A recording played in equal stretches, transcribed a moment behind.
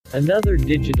Another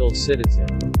digital citizen.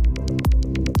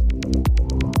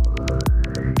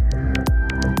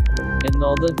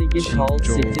 Another digital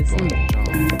citizen.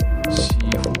 西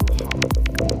湖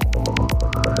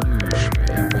好，绿水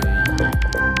逶迤，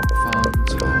芳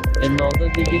草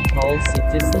Another digital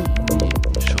citizen. 迷，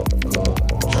笙歌处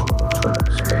处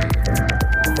催。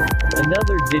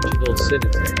 Another digital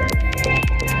citizen.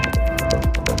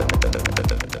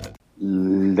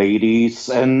 Ladies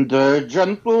and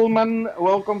gentlemen,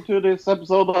 welcome to this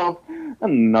episode of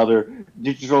Another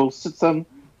Digital Citizen.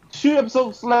 2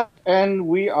 episodes left, and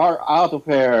we are out of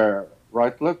here.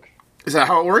 Right, Luke? Is that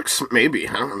how it works? Maybe.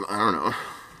 I don't know.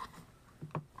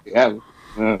 Yeah.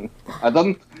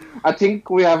 I think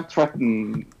we have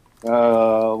threatened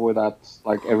with that.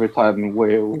 Like every time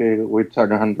we turn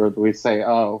 100, we say,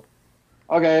 "Oh,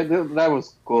 okay, that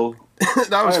was cool.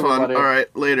 That was fun. Everybody." All right,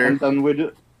 later. And then we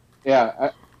do, yeah,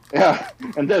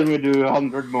 and then we do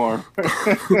 100 more.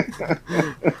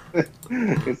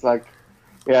 It's like,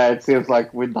 yeah, it seems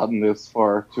like we've done this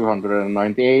for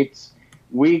 298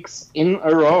 weeks in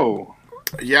a row.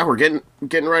 Yeah, we're getting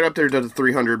right up there to the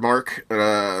 300 mark,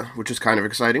 which is kind of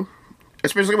exciting.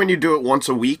 Especially when you do it once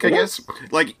a week, I guess.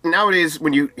 Like, nowadays,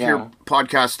 when you hear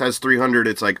podcast has 300,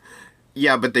 it's like,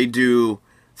 yeah, but they do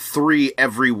 3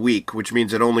 every week, which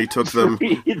means it only took them...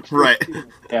 Right.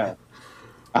 Yeah.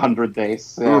 100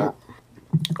 days. Yeah.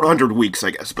 100 weeks,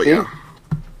 I guess, but yeah.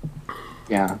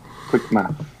 Yeah, quick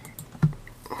math.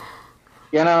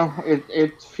 You know,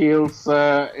 it feels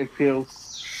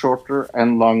shorter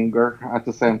and longer at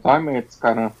the same time. It's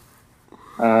kind of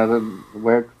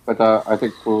weird, but I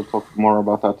think we'll talk more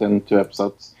about that in 2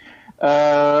 episodes.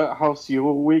 How's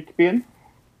your week been?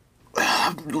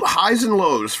 Highs and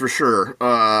lows, for sure.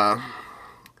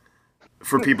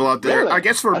 For people out there. Really? I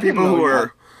guess for people who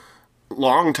are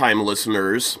long-time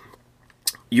listeners,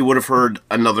 you would have heard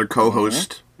another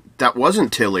co-host that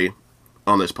wasn't Tilly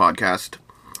on this podcast.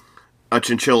 A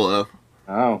chinchilla.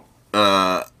 Oh.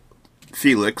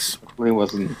 Felix. He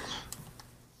wasn't.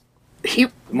 He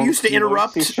used to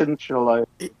interrupt.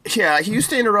 Yeah, he used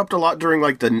to interrupt a lot during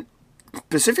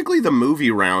specifically the movie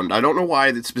round. I don't know why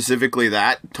it's specifically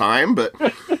that time, but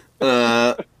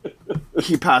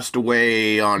he passed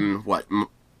away on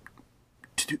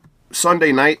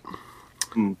Sunday night.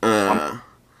 Yeah,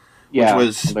 which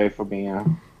was Sunday for me. Yeah.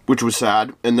 Which was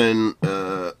sad, and then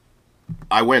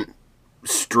I went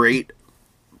straight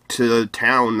to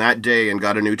town that day and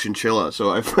got a new chinchilla.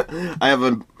 So I have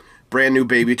a brand new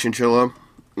baby chinchilla,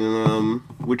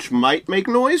 which might make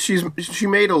noise. She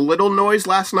made a little noise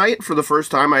last night for the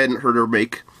first time. I hadn't heard her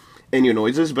make any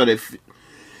noises, but if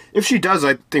she does,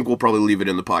 I think we'll probably leave it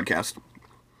in the podcast.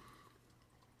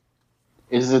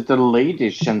 Is it the lady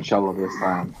chinchilla this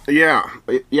time? Yeah,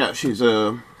 she's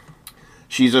a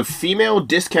female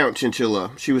discount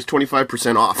chinchilla. She was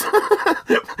 25% off.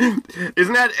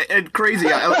 Isn't that crazy?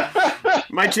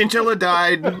 My chinchilla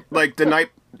died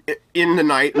in the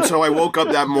night, and so I woke up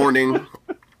that morning.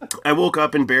 I woke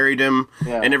up and buried him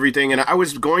and everything, and I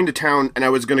was going to town, and I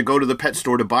was going to go to the pet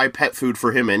store to buy pet food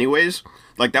for him anyways.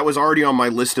 Like, that was already on my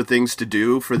list of things to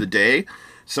do for the day.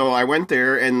 So I went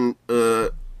there, and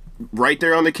right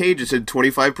there on the cage it said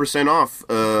 25% off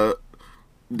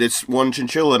this one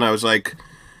chinchilla, and I was like,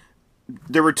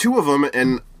 there were 2 of them,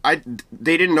 and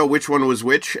they didn't know which one was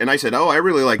which, and I said, oh, I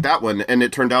really like that one, and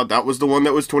it turned out that was the one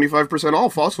that was 25%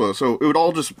 off also, so it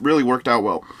all just really worked out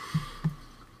well.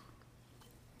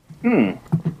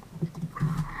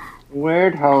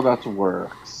 Weird how that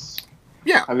works.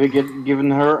 Yeah. Have you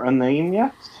given her a name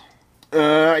yet?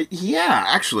 Yeah,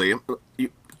 actually.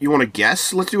 You want to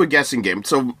guess? Let's do a guessing game.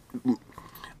 So,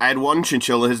 I had one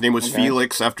chinchilla, his name was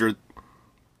Felix, after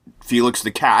Felix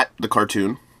the cat, the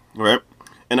cartoon, right?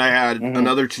 And I had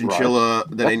another chinchilla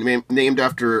that I named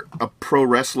after a pro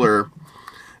wrestler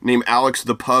named Alex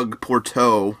the Pug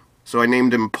Porto. So I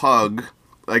named him Pug,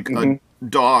 like a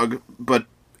dog, but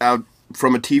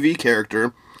from a TV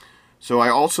character. So I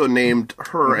also named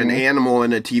her an animal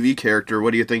and a TV character.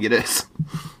 What do you think it is?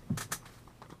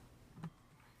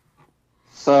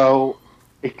 So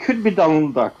it could be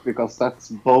Donald Duck, because that's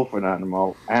both an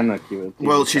animal and a TV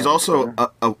Well, she's also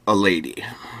a lady.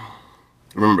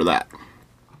 Remember that.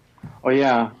 Oh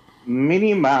yeah,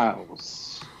 Minnie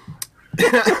Mouse.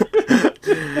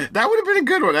 That would have been a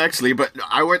good one, actually, but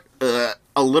I went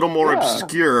a little more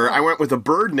obscure. I went with a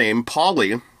bird named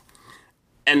Polly,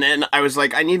 and then I was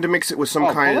like, I need to mix it with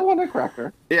some kind of... Polly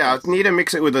Cracker. Yeah, I need to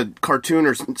mix it with a cartoon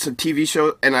or some TV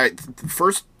show, and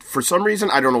for some reason,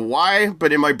 I don't know why,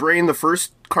 but in my brain, the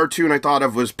first cartoon I thought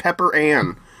of was Pepper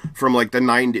Ann from, the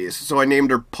 90s, so I named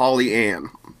her Polly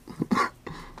Ann.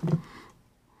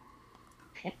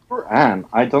 Anne.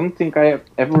 I don't think I have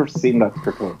ever seen that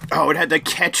cartoon. Oh, it had the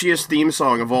catchiest theme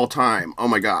song of all time. Oh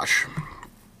my gosh.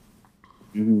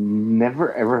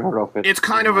 Never ever heard of it. It's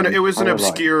kind of it was an entire life.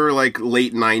 obscure, like,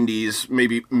 late 90s,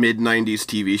 maybe mid-90s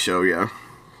TV show, yeah.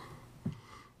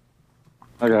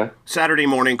 Okay. Saturday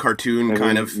morning cartoon Maybe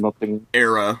kind of nothing.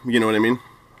 era, you know what I mean?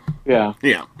 Yeah.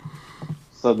 Yeah.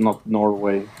 So not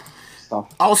Norway stuff.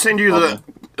 I'll send you the...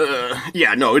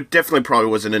 yeah, no, it definitely probably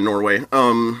wasn't in Norway.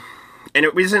 And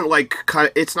it wasn't like...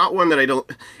 It's not one that I don't...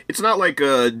 It's not like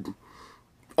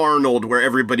Arnold, where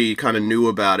everybody kind of knew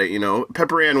about it, you know?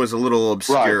 Pepper Ann was a little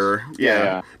obscure. Right.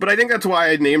 Yeah. But I think that's why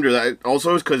I named her that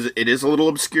also, is because it is a little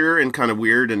obscure and kind of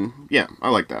weird, and yeah, I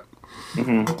like that.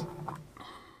 Mm-hmm.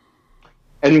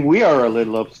 And we are a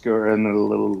little obscure and a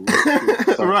little...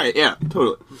 so Right, yeah,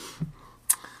 totally.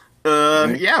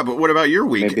 Yeah, but what about your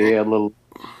week? maybe a little...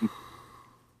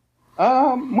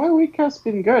 my week has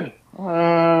been good.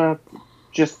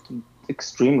 Just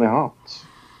extremely hot.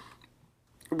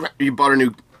 You bought a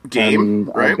new game,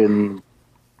 And right? I've been...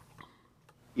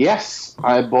 Yes,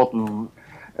 I bought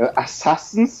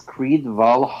Assassin's Creed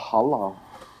Valhalla.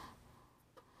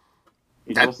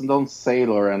 It That- wasn't on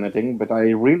sale or anything, but I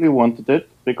really wanted it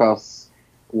because,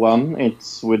 one,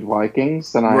 it's with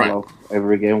Vikings, and I Right. love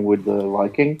every game with the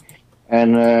Viking.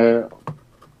 And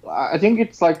I think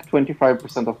it's like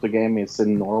 25% of the game is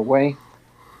in Norway,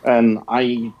 and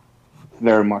I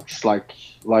very much like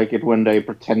it when they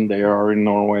pretend they are in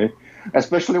Norway,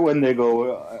 especially when they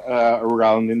go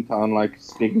around in town like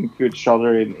speaking to each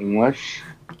other in English.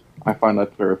 I find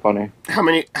that very funny.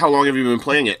 How long have you been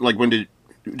playing it? Like, when did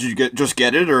you just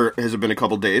get it, or has it been a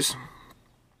couple days?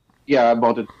 Yeah, I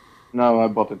bought it. No, I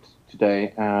bought it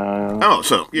today. Oh,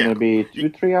 so yeah. Maybe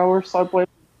 2-3 hours I played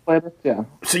it. Yeah,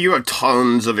 So you have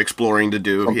tons of exploring to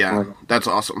do. Something Yeah, like that. that's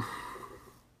awesome.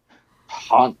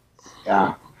 hot.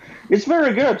 Yeah, it's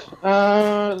very good.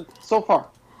 So far,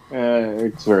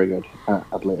 it's very good.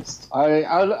 At least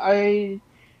I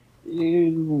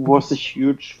was a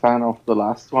huge fan of the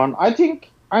last one. I think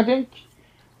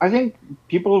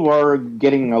people were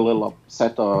getting a little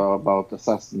upset about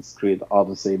Assassin's Creed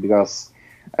Odyssey because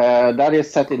that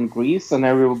is set in Greece, and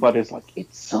everybody's like,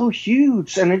 it's so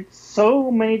huge and it's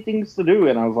so many things to do,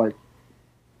 and I was like,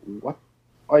 what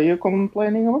are you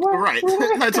complaining about? Right,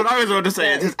 that's what I was about to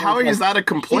say. It's just, how is that a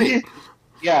complaint?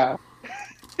 Yeah.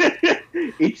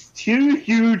 It's too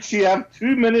huge. You have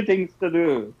too many things to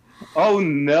do. Oh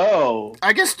no.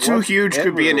 I guess too huge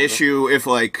could be an Whatever. issue if,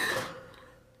 like,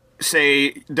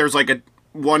 say there's like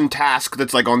one task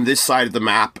that's like on this side of the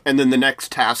map, and then the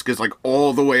next task is like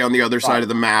all the way on the other side of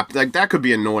the map. Like, that could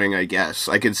be annoying, I guess.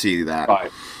 I could see that.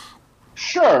 Right.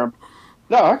 Sure.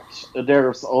 But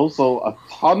there's also a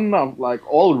ton of, like,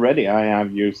 already I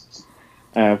have used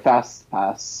Fast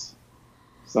Pass.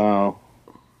 So,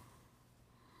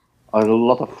 a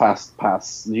lot of Fast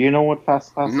Pass. Do you know what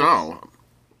Fast Pass is? No.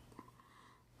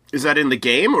 Is that in the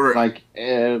game, or? Like,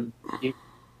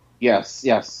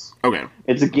 yes. Okay.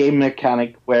 It's a game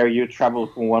mechanic where you travel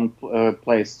from one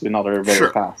place to another very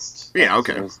Sure. fast. Yeah,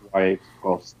 okay. That's why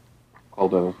it's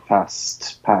called a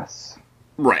Fast Pass.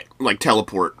 Right. Like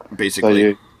teleport, So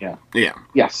basically. yeah. Yeah.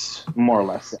 Yes, more or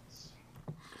less, yes.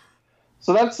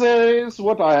 So that's is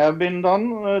what I have been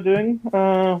doing,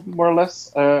 more or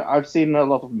less. I've seen a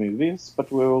lot of movies,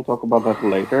 but we will talk about that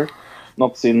later.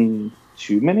 Not seen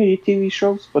too many TV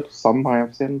shows, but some I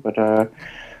have seen. But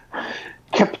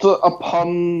kept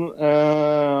upon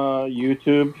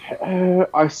YouTube.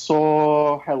 I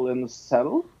saw Hell in a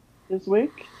Cell this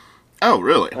week. Oh,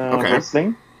 really? Okay.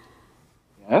 Wrestling.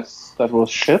 Yes, that was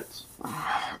shit.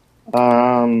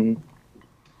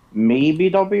 Maybe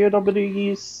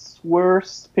WWE's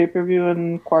worst pay-per-view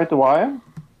in quite a while.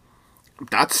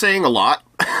 That's saying a lot.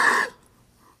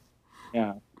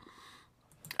 Yeah.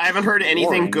 I haven't heard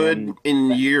anything Boring, good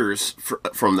in years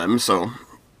from them, so.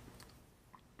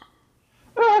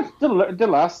 The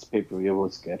last pay-per-view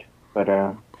was good, but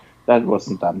that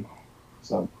wasn't them.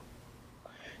 So,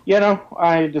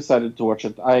 I decided to watch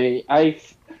it. I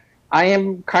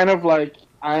am kind of like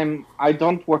I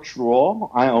don't watch Raw.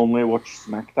 I only watch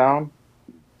SmackDown.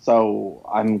 So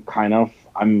I'm kind of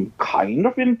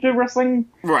into wrestling.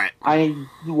 Right. I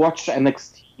watch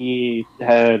NXT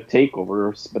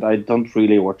takeovers, but I don't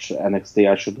really watch NXT.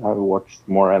 I should have watched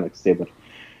more NXT, but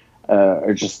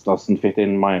it just doesn't fit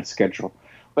in my schedule.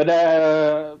 But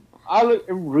I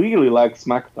really like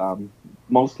SmackDown,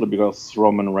 mostly because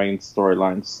Roman Reigns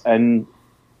storylines, and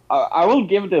I will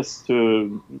give this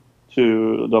to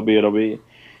WWE.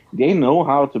 They know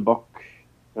how to book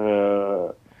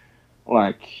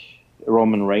like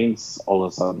Roman Reigns all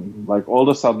of a sudden. Like, all of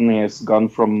a sudden he has gone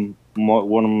from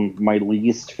one of my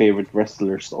least favorite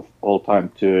wrestlers of all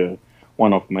time to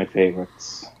one of my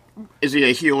favorites. Is he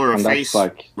a heel or a And face? that's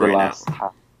like the right last now?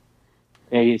 half.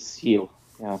 Yeah, he's heel.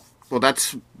 Yeah. Well,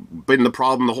 that's been the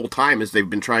problem the whole time, is they've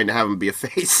been trying to have him be a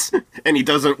face, and he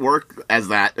doesn't work as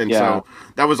that, and Yeah. so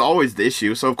that was always the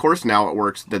issue. So of course now it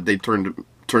works that they turned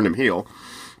him heel.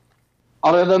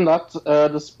 Other than that,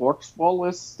 the sports ball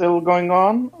is still going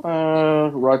on.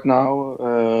 Right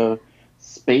now,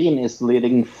 Spain is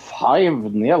leading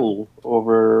 5-0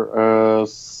 over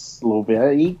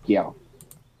Slovakia.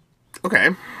 Okay.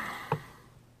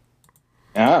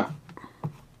 Yeah.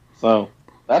 So,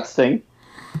 that's thing.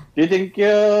 Do you think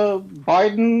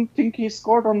Biden think he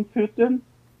scored on Putin?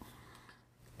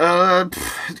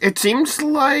 It seems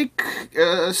like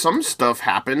some stuff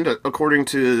happened according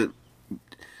to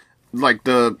like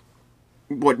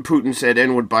what Putin said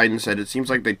and what Biden said. It seems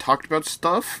like they talked about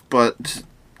stuff, but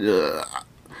I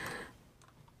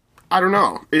don't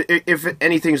know if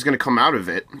anything's going to come out of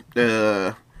it.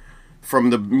 From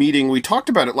the meeting, we talked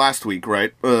about it last week,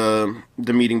 right? The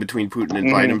meeting between Putin and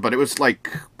Biden, but it was like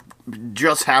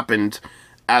just happened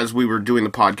as we were doing the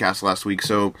podcast last week.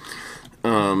 So,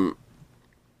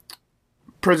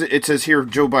 it says here,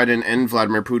 Joe Biden and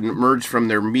Vladimir Putin emerged from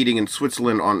their meeting in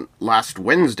Switzerland on last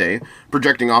Wednesday,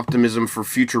 projecting optimism for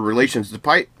future relations,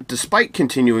 despite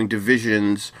continuing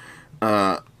divisions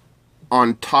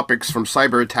on topics from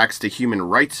cyber attacks to human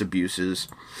rights abuses.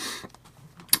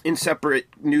 In separate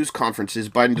news conferences,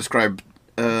 Biden described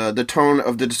the tone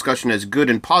of the discussion as good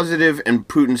and positive, and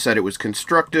Putin said it was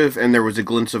constructive, and there was a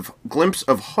glimpse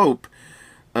of hope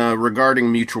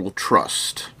regarding mutual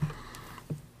trust.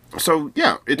 So,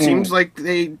 yeah, it seems like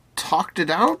they talked it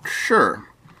out, sure.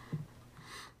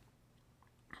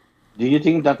 Do you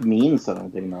think that means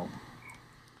anything now?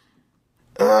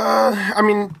 I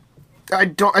mean,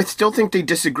 I still think they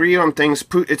disagree on things.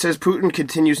 It says Putin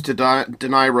continues to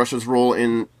deny Russia's role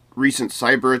in recent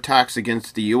cyber attacks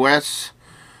against the U.S.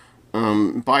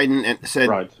 Biden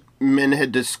said men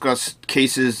had discussed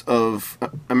cases of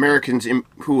Americans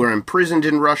who are imprisoned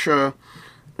in Russia,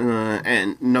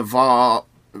 and Navalny,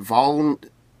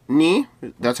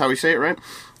 that's how we say it, right?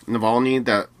 Navalny,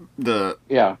 the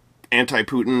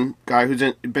anti-Putin guy who's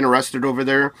been arrested over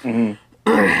there. Mm-hmm.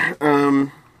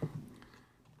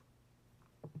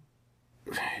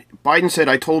 Biden said,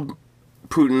 I told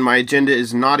Putin my agenda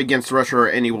is not against Russia or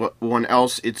anyone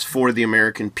else, it's for the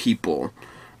American people.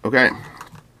 Okay.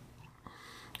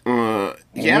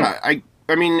 Yeah, I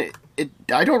mean,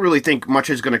 I don't really think much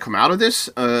is going to come out of this.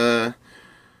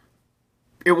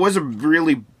 It was a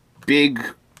really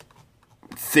big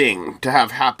thing to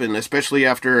have happen, especially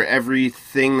after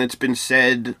everything that's been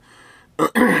said.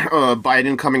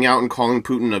 Biden coming out and calling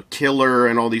Putin a killer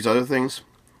and all these other things.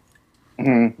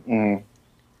 Mm-hmm.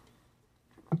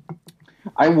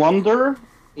 I wonder,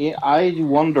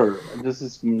 this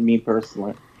is me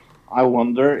personally, I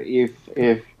wonder if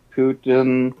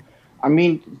Putin, I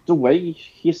mean, the way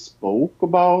he spoke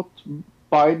about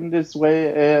Biden this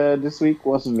week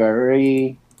was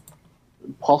very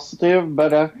positive,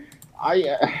 but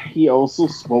he also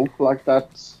spoke like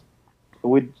that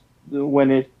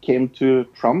when it came to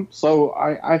Trump, so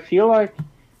I feel like,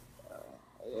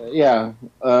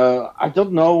 I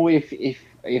don't know if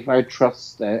I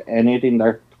trust anything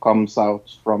that comes out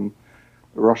from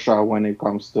Russia when it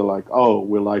comes to like, oh,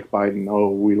 we like Biden, oh,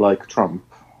 we like Trump.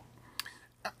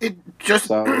 It just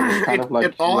So it's kind of like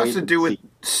it all has to do with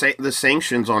the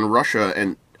sanctions on Russia,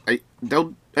 and I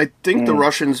think the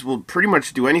Russians will pretty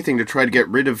much do anything to try to get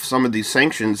rid of some of these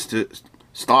sanctions to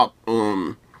stop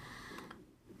it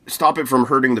from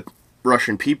hurting the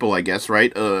Russian people, I guess,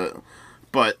 right?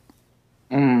 But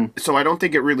so I don't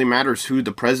think it really matters who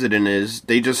the president is.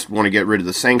 They just want to get rid of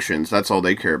the sanctions. That's all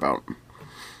they care about.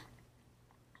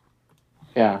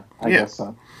 Yeah, I guess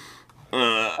so.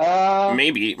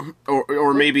 Maybe,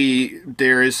 or maybe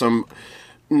there is some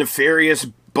nefarious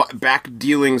back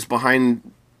dealings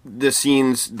behind the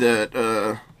scenes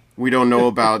that we don't know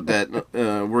about that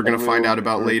we're going to find out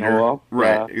about later.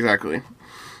 Right, exactly.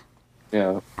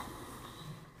 Yeah.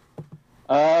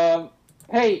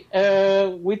 Hey,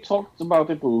 we talked about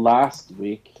it last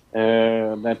week,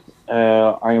 that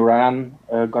Iran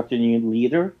got a new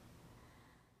leader.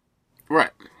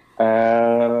 Right.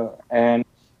 And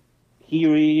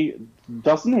he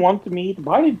doesn't want to meet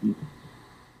Biden.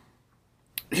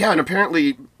 Yeah, and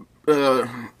apparently,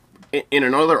 in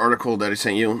another article that I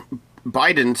sent you,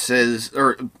 Biden says,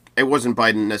 or it wasn't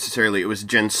Biden necessarily, it was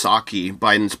Jen Psaki,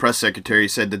 Biden's press secretary,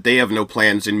 said that they have no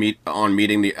plans on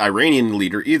meeting the Iranian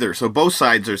leader either. So both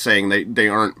sides are saying they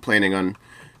aren't planning on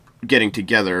getting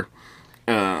together.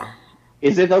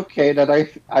 Is it okay that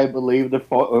I believe the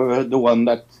one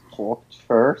that talked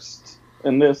first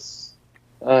in this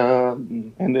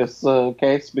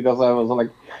case, because I was like,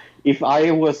 if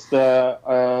I was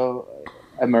the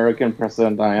American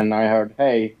president and I heard,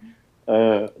 hey,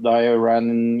 the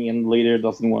Iranian leader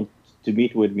doesn't want to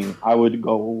meet with me, I would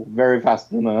go very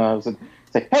fast and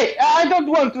say, hey, I don't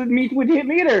want to meet with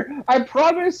him either. I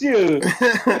promise you.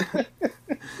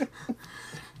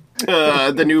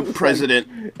 The new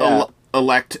president Yeah.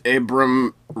 elect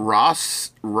Abram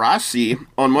Rassi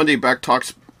on Monday backed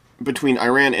talks between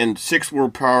Iran and six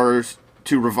world powers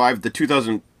to revive the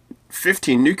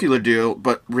 2015 nuclear deal,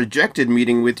 but rejected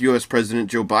meeting with U.S. President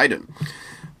Joe Biden.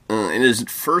 In his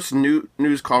first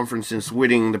news conference since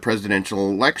winning the presidential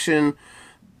election,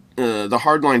 the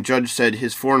hardline judge said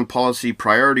his foreign policy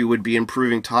priority would be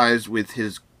improving ties with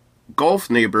his Gulf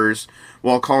neighbors,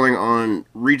 while calling on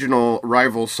regional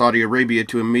rival Saudi Arabia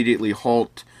to immediately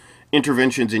halt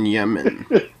interventions in Yemen.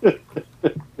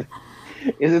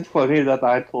 Is it funny that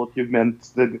I thought you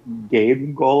meant the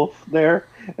game golf there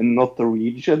and not the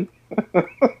region? I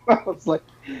was like,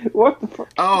 what the fuck?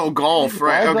 Oh, golf,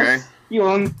 right? Why Okay. does you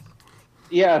want...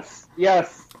 Yes,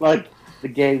 like the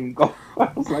game golf. I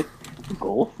was like, the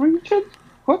golf region?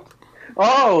 What?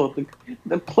 Oh,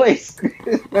 the place.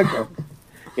 Okay.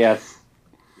 Yes.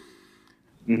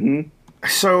 Mm-hmm.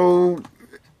 So,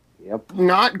 Yep.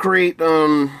 not great.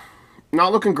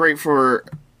 Not looking great for.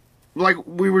 Like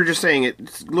we were just saying,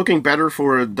 it's looking better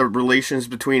for the relations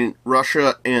between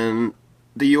Russia and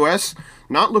the U.S.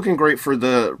 Not looking great for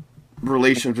the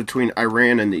relations between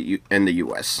Iran and the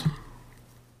U.S.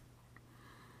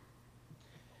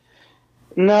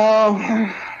 No,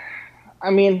 I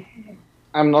mean,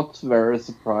 I'm not very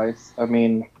surprised. I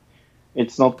mean,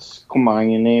 it's not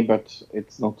Khomeini, but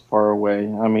it's not far away.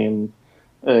 I mean,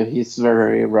 he's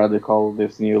very radical,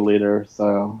 this new leader,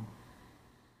 so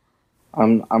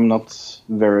I'm not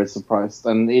very surprised.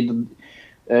 And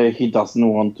he doesn't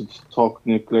want to talk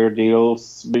nuclear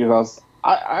deals because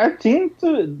I think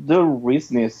the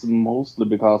reason is mostly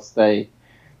because I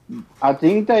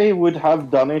think they would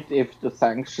have done it if the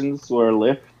sanctions were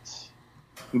lifted,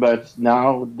 but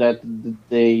now that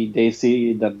they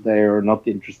see that they are not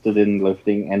interested in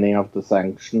lifting any of the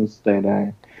sanctions,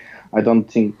 I don't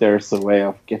think there's a way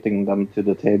of getting them to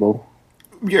the table.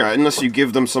 Yeah, unless you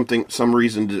give them some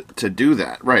reason to do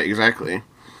that. Right, exactly.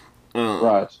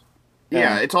 Right.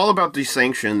 Yeah, it's all about these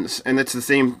sanctions, and it's the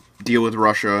same deal with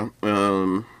Russia.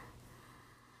 Mm-hmm.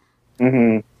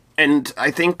 And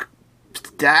I think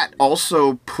that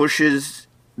also pushes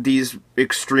these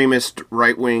extremist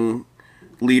right-wing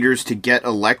leaders to get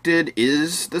elected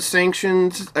is the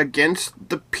sanctions against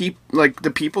the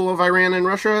people of Iran and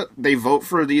Russia. They vote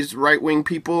for these right-wing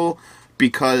people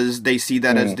because they see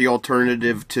that as the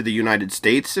alternative to the United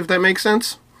States, if that makes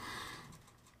sense.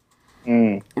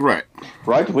 Right.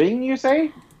 Right wing, you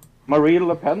say? Marine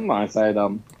Le Pen, I say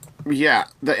then. Yeah,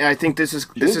 I think this is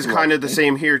kind of the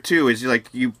same here too. Is like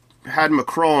you had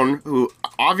Macron, who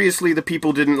obviously the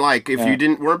people didn't like. If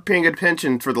you weren't paying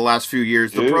attention for the last few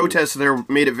years, the protests there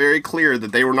made it very clear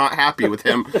that they were not happy with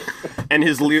him and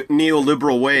his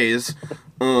neoliberal ways.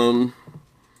 And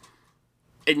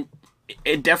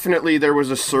it definitely there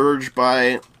was a surge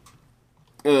by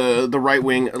the right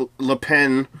wing Le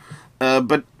Pen,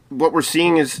 but what we're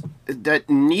seeing is that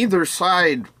neither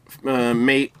side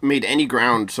made any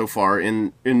ground so far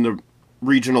in the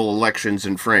regional elections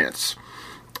in France.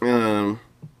 Yeah,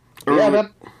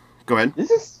 but go ahead.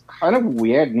 this is kind of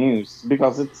weird news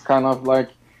because it's kind of like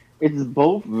it's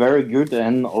both very good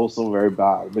and also very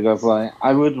bad. Because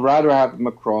I would rather have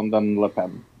Macron than Le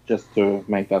Pen, just to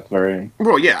make that very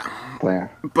Well, yeah,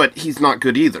 clear. but he's not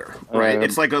good either, right?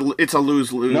 It's like it's a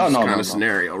lose-lose kind of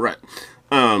scenario, right?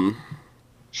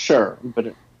 Sure,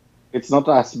 but it's not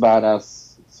as bad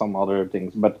as some other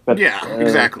things. But Yeah,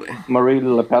 exactly.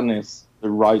 Marine Le Pen is the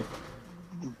right.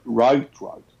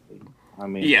 I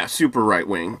mean, Yeah, super right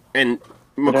wing, and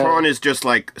Macron is just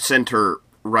like center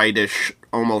rightish,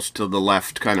 almost to the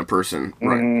left kind of person,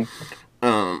 right?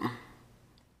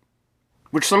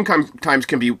 Which sometimes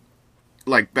can be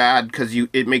like bad because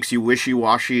it makes you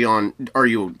wishy-washy on are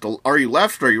you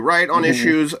left, are you right on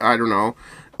issues? I don't know,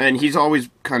 and he's always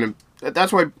kind of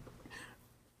that's why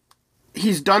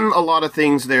he's done a lot of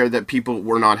things there that people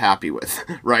were not happy with,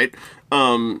 right?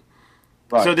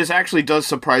 Right. So this actually does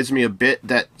surprise me a bit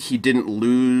that he didn't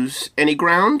lose any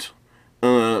ground.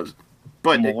 But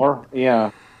more,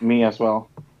 yeah, me as well.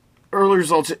 early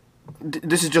results,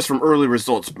 this is just from early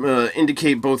results,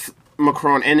 indicate both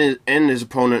Macron and his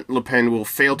opponent Le Pen will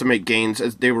fail to make gains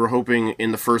as they were hoping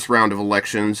in the first round of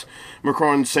elections.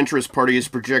 Macron's centrist party is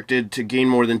projected to gain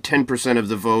more than 10% of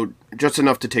the vote, just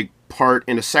enough to take part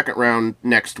in a second round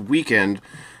next weekend.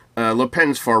 Le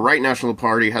Pen's far-right National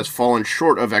Party has fallen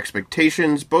short of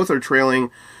expectations. Both are trailing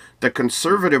the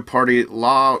Conservative Party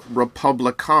La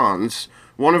Républicains.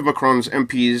 One of Macron's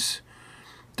MPs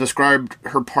described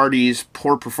her party's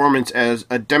poor performance as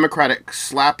a democratic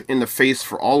slap in the face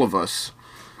for all of us.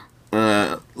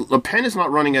 Le Pen is not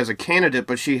running as a candidate,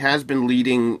 but she has been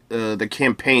leading the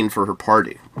campaign for her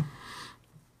party.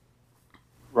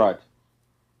 Right.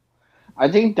 I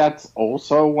think that's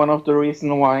also one of the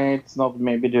reasons why it's not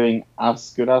maybe doing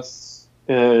as good as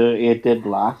it did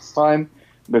last time,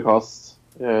 because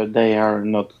they are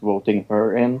not voting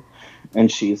her in,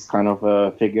 and she's kind of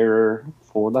a figure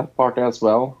for that party as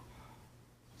well.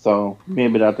 So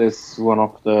maybe that is one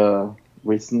of the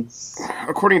reasons.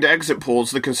 According to exit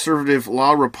polls, the conservative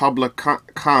La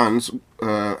Républicains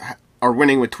are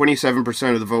winning with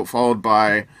 27% of the vote, followed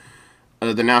by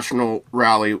the National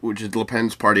Rally, which is Le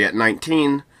Pen's party, at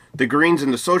 19%. The Greens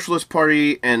and the Socialist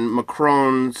Party and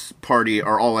Macron's party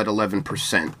are all at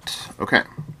 11%. Okay.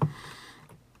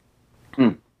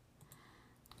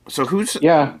 So who's...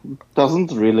 Yeah,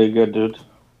 doesn't really good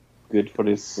for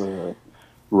this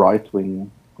right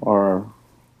wing, or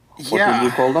what would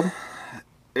you call them?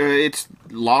 It's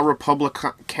La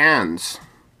Républicains.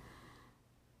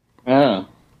 Yeah,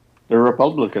 the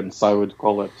Republicans, I would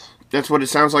call it. That's what it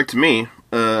sounds like to me.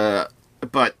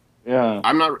 But yeah,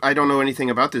 I don't know anything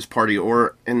about this party, do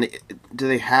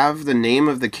they have the name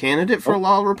of the candidate for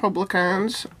La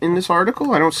Républicains in this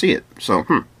article? I don't see it. So,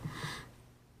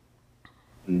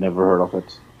 Never heard of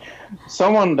it.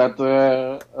 Someone that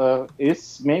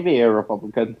is maybe a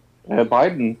Republican,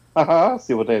 Biden. Haha,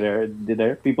 see what they did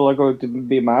there. People are going to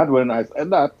be mad when I said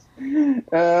that.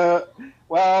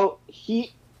 Well,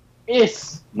 he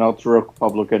is not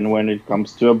Republican when it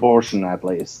comes to abortion, at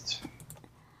least.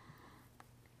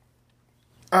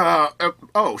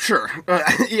 Oh, sure.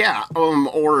 Yeah,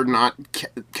 or not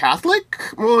Catholic?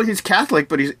 Well, he's Catholic,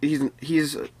 but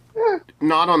he's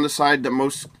not on the side that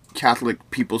most Catholic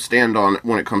people stand on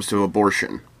when it comes to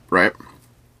abortion, right?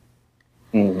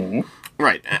 Mm-hmm.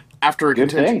 Right. After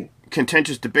a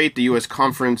contentious debate, the U.S.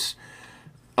 Conference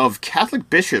of Catholic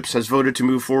Bishops has voted to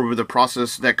move forward with a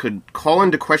process that could call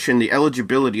into question the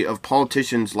eligibility of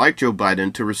politicians like Joe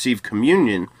Biden to receive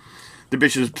communion. The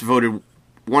bishops voted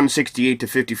 168 to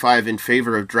 55 in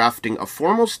favor of drafting a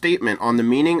formal statement on the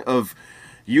meaning of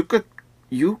Eucharist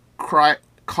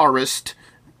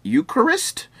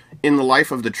in the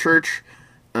life of the Church.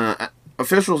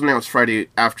 Officials announced Friday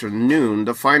afternoon,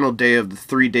 the final day of the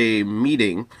 3-day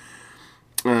meeting.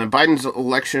 Biden's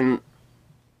election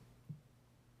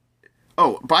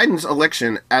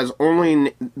as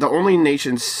the only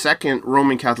nation's second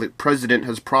Roman Catholic president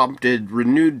has prompted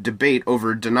renewed debate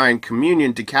over denying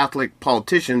communion to Catholic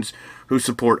politicians who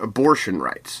support abortion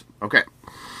rights. Okay.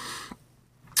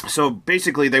 So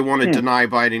basically they want to deny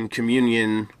Biden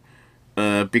communion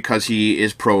because he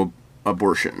is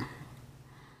pro-abortion.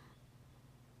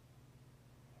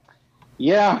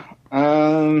 Yeah.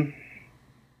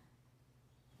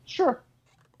 Sure.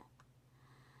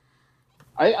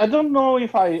 I don't know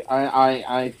if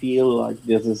I feel like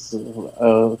this is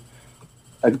a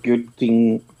good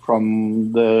thing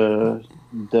from the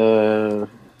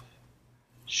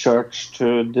church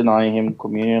to deny him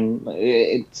communion.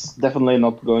 It's definitely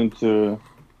not going to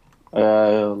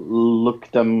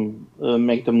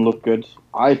make them look good,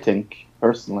 I think,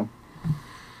 personally.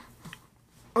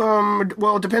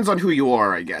 Well, it depends on who you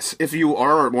are, I guess. If you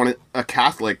are a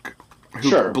Catholic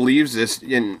who believes this,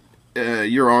 and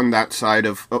you're on that side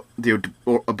of the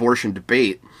abortion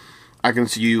debate, I can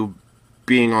see you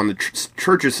being on the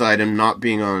church's side and not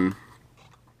being on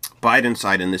Biden's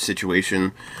side in this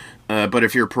situation. But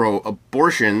if you're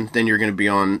pro-abortion, then you're going to be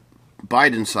on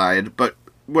Biden's side. But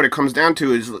what it comes down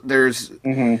to is there's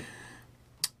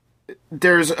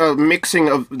a mixing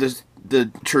of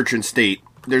the church and state.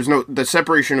 The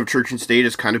separation of church and state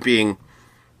is kind of being,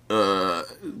 the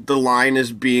line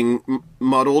is being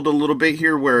muddled a little bit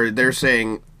here, where they're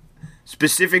saying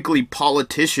specifically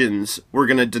politicians, we're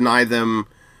going to deny them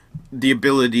the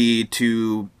ability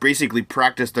to basically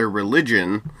practice their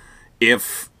religion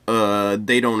if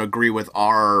they don't agree with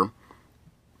our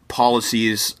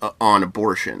policies on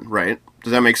abortion, right?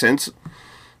 Does that make sense?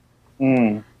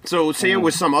 So say it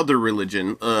was some other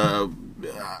religion,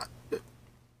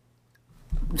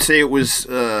 say it was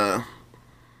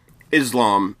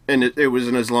Islam, and it was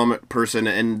an Islamic person,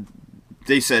 and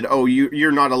they said, oh,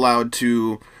 you're not allowed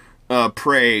to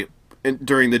pray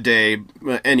during the day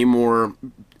anymore,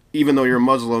 even though you're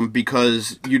Muslim,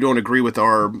 because you don't agree with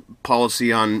our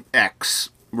policy on X,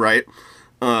 right?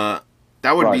 That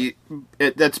would be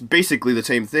that's basically the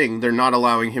same thing. They're not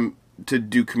allowing him to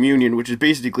do communion, which is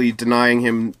basically denying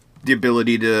him the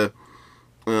ability to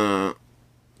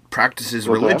practice his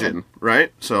religion,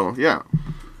 right? So yeah.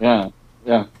 Yeah,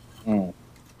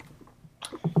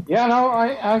 no,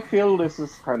 I feel this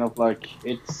is kind of like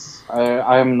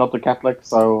I'm not a Catholic,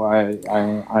 so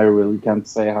I really can't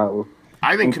say how.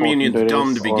 I think communion's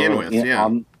dumb to begin with. Yeah.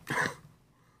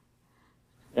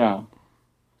 Yeah.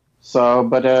 So,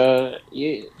 but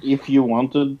if you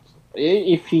wanted,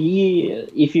 if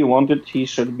he wanted, he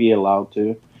should be allowed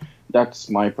to. That's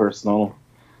my personal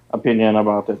opinion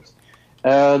about it.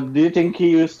 Do you think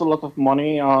he used a lot of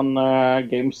money on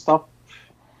GameStop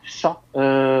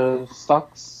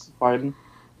stocks, Biden?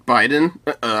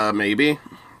 Biden, maybe.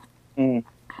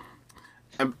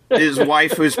 His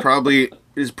wife is probably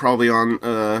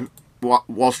on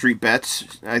Wall Street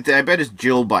Bets. I bet it's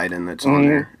Jill Biden that's on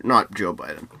there, not Joe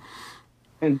Biden.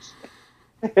 And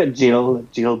Jill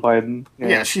Biden.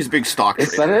 Yeah, she's a big stock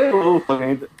trader. Is that a little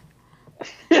funny?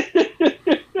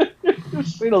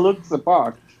 She looks the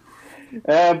part.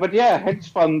 But yeah,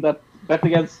 hedge fund that bet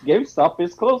against GameStop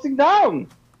is closing down.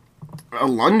 A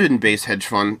London-based hedge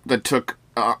fund that took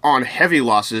on heavy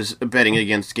losses betting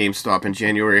against GameStop in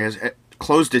January has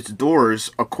closed its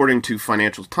doors, according to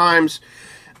Financial Times.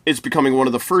 It's becoming one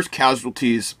of the first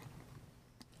casualties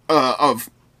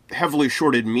of heavily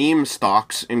shorted meme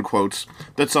stocks, in quotes,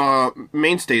 that saw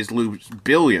mainstays lose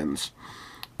billions.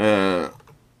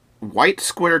 White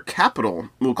Square Capital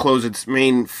will close its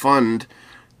main fund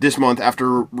this month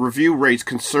after review raised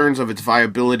concerns of its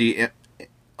viability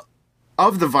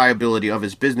of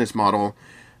his business model.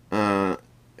 Head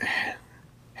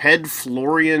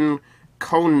Florian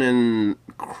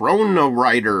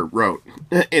Kronewriter wrote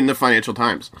in the Financial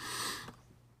Times.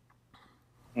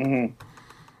 Mm-hmm.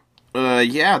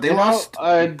 They lost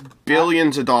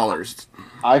billions of dollars.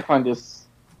 I find this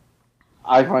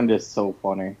so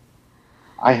funny.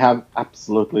 I have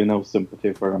absolutely no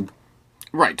sympathy for him.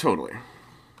 Right, totally.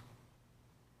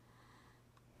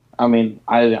 I mean,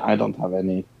 I don't have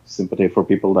any sympathy for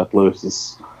people that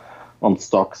loses on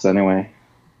stocks anyway.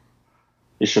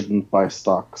 You shouldn't buy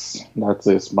stocks. That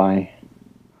is my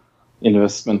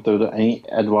investment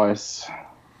advice. Do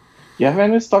you have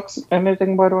any stocks,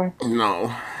 anything, by the way?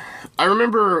 No. I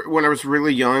remember when I was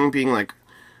really young being like,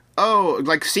 oh,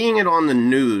 like seeing it on the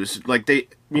news. Like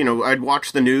I'd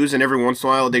watch the news and every once in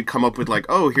a while they'd come up with like,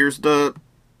 oh, here's what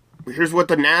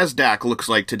the NASDAQ looks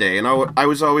like today. And I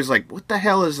was always like, what the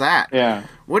hell is that? Yeah.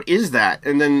 What is that?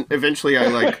 And then eventually I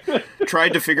like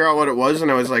tried to figure out what it was,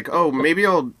 and I was like, oh, maybe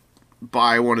I'll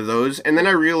buy one of those. And then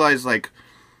I realized like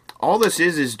all this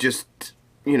is just,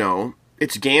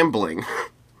 it's gambling.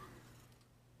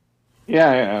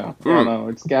 Yeah. No,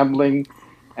 it's gambling,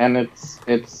 and it's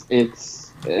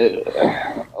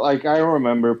like I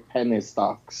remember penny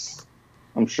stocks.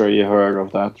 I'm sure you heard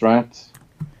of that, right?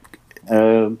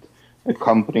 A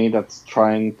company that's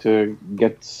trying to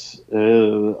get a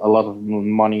lot of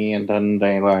money, and then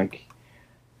they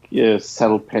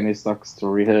sell penny stocks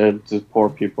to poor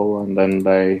people, and then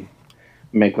they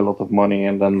make a lot of money,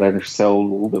 and then they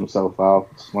sell themselves out.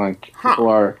 People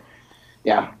are,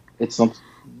 it's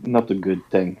not a good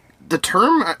thing. The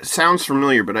term sounds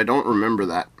familiar, but I don't remember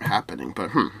that happening.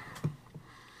 But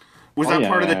was that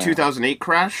part of the 2008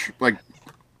 crash? Like,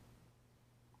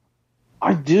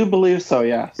 I do believe so.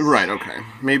 Yes. Right. Okay.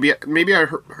 Maybe I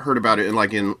heard about it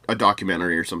in a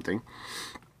documentary or something.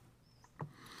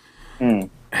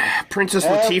 Princess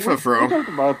Latifah,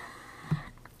 bro.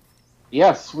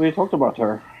 We talked about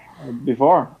her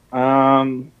before.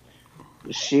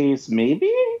 She's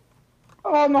maybe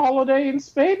on holiday in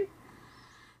Spain.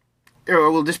 Yeah,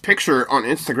 well, this picture on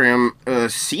Instagram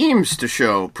seems to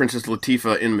show Princess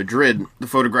Latifah in Madrid. The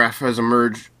photograph has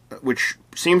emerged, which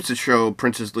seems to show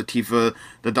Princess Latifah,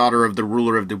 the daughter of the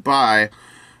ruler of Dubai,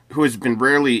 who has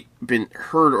rarely been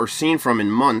heard or seen from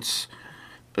in months.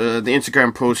 The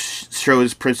Instagram post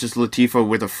shows Princess Latifah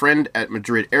with a friend at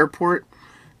Madrid airport.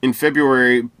 In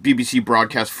February, BBC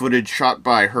broadcast footage shot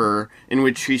by her in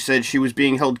which she said she was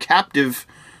being held captive.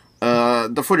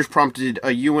 The footage prompted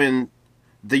the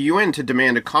UN to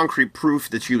demand a concrete proof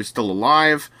that she was still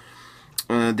alive.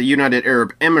 The United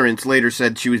Arab Emirates later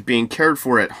said she was being cared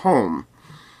for at home.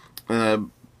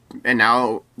 And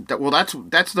now, that's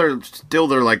still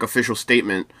their official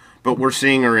statement. But we're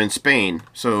seeing her in Spain,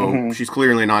 so she's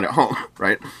clearly not at home,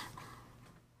 right?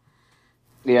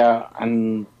 Yeah,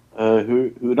 and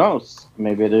who knows?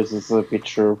 Maybe this is a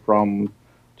picture from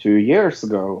 2 years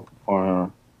ago.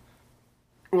 Or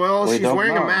Well, we she's don't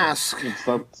wearing know. a mask, It's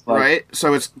not like, right?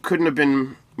 So it couldn't have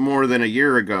been more than a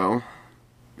year ago,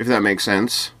 if that makes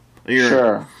sense. A year.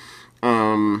 Sure,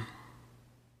 Um.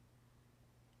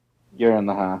 year and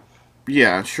a half.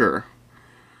 Yeah, sure.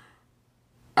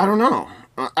 I don't know.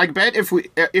 I bet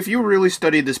if you really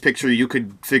studied this picture, you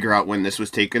could figure out when this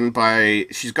was taken by.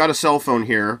 She's got a cell phone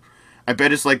here. I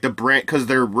bet it's like the brand, because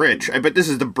they're rich. I bet this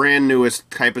is the brand newest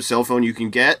type of cell phone you can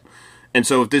get. And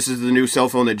so if this is the new cell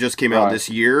phone that just came out Right. this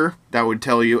year, that would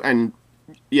tell you. And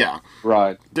yeah,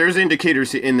 Right. there's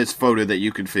indicators in this photo that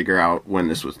you could figure out when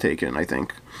this was taken, I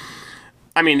think.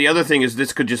 I mean, the other thing is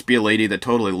this could just be a lady that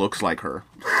totally looks like her.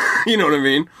 You know what I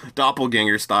mean?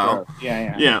 Doppelganger style.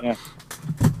 Yeah.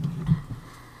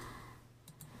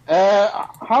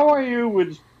 How are you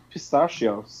with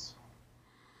pistachios?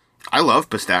 I love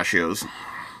pistachios.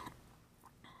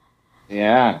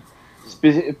 Yeah.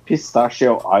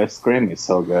 Pistachio ice cream is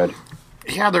so good.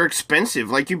 Yeah, they're expensive.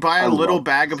 Like, you buy a I little love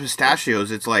bag of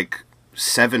pistachios, it's like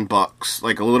 $7.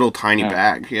 Like, a little tiny Yeah.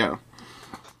 bag, yeah.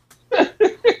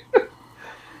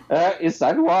 Is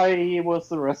that why he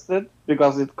was arrested?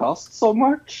 Because it costs so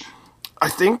much? I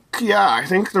think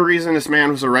the reason this man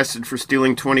was arrested for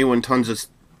stealing 21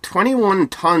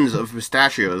 tons of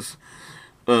pistachios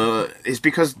is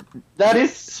because, That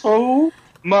is so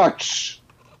much.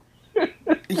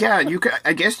 yeah,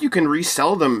 I guess you can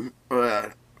resell them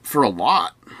for a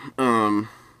lot.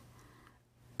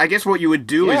 I guess what you would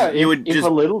do is you would if just a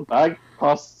little bag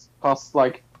costs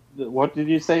like, what did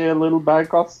you say a little bag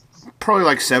costs? probably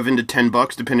like $7 to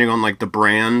 $10, depending on like the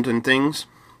brand and things.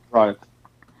 Right.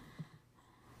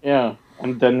 Yeah,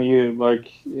 and then you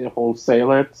like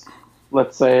wholesale it.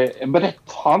 Let's say, but a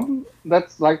ton.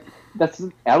 That's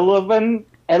an elephant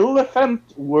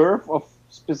worth of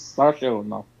pistachio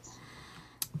nuts.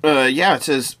 Yeah, it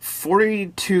says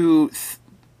 42.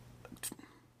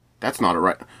 That's not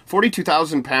right.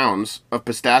 42,000 pounds of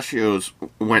pistachios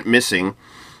went missing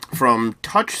from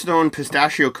Touchstone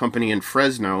Pistachio Company in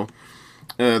Fresno.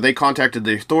 They contacted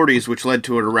the authorities, which led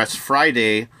to an arrest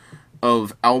Friday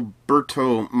of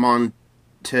Alberto Montemero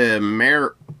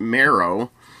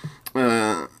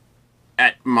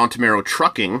at Montemero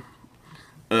Trucking.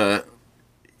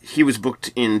 He was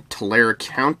booked in Tulare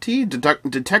County.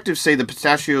 Detectives say the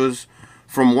pistachios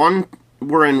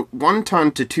were in 1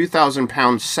 ton to 2,000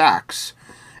 pound sacks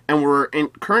and were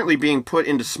currently being put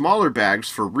into smaller bags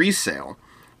for resale.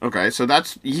 Okay, so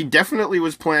he definitely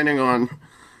was planning on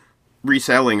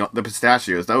reselling the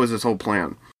pistachios. That was his whole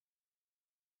plan.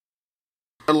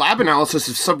 A lab analysis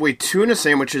of Subway tuna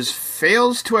sandwiches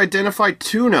fails to identify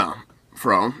tuna,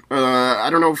 Fro. I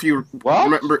don't know if you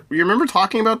What? remember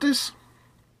talking about this?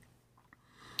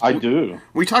 I do.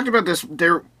 We talked about this.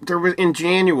 There was in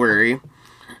January.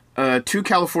 2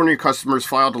 California customers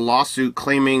filed a lawsuit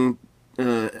claiming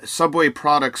Subway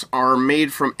products are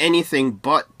made from anything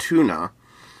but tuna.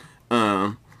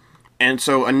 And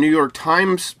so a New York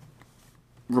Times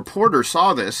reporter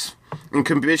saw this and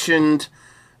commissioned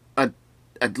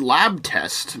a lab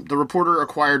test. The reporter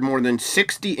acquired more than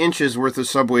 60 inches worth of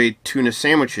Subway tuna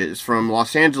sandwiches from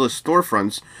Los Angeles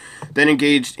storefronts, then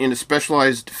engaged in a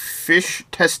specialized fish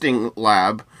testing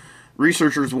lab.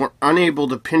 Researchers were unable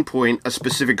to pinpoint a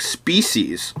specific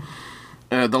species.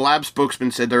 The lab spokesman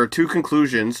said there are 2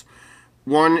 conclusions.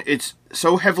 One, it's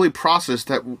so heavily processed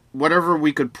that whatever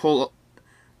we could pull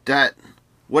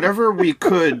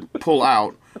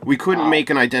out, we couldn't make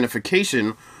an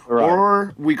identification. Right.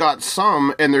 Or we got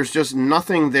some, and there's just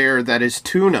nothing there that is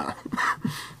tuna.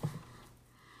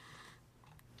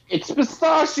 It's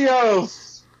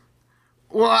pistachios.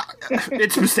 Well,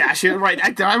 it's pistachio,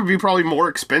 right? That would be probably more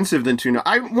expensive than tuna.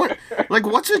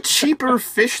 What's a cheaper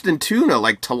fish than tuna?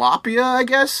 Like tilapia, I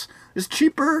guess, is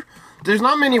cheaper. There's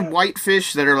not many white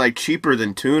fish that are like cheaper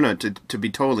than tuna, to be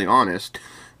totally honest.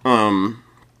 So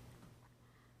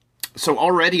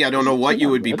already I don't know what you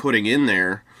would be putting in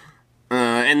there.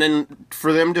 And then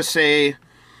for them to say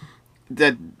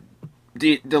that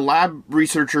the lab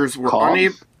researchers were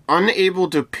unable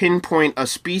to pinpoint a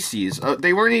species.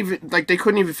 They weren't even they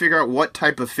couldn't even figure out what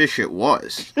type of fish it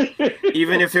was.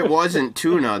 Even if it wasn't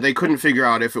tuna, they couldn't figure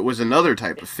out if it was another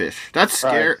type of fish. That's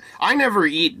scary. Right. I never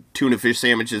eat tuna fish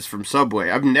sandwiches from Subway.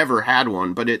 I've never had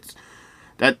one, but it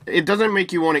doesn't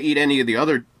make you want to eat any of the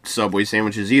other Subway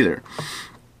sandwiches either.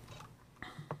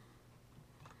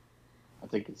 I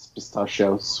think it's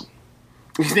pistachios.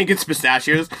 You think it's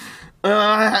pistachios?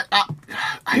 I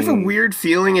have a weird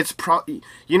feeling it's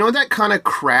you know that kind of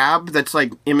crab that's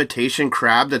like imitation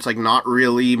crab that's like not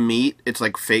really meat, it's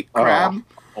like fake crab?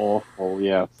 Awful,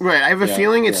 yeah. Right, I have a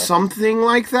feeling it's something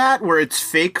like that, where it's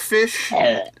fake fish.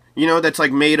 You know, that's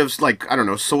like made of like, I don't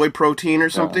know, soy protein or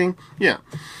something. Yeah.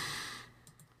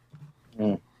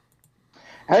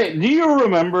 Hey, do you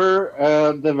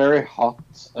remember the very hot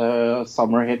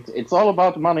summer hit? It's all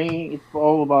about money. It's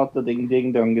all about the ding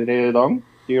ding dong dong.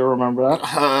 Do you remember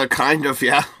that? Kind of,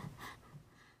 yeah.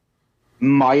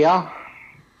 Maya,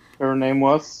 her name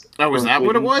was. Oh, was that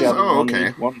what it was? Oh,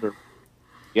 okay. Wonder.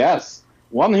 Yes,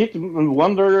 one hit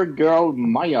wonder girl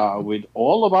Maya with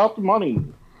All About the Money.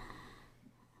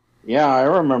 Yeah, I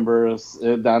remember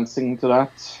dancing to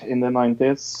that in the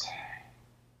 90s.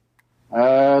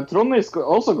 Trond is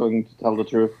also going to tell the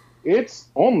truth. It's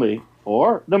only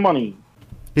for the money.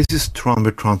 This is Tron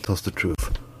where Tron tells the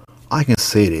truth. I can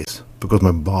say this because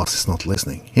my boss is not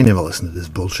listening. He never listens to this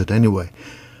bullshit anyway.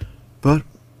 But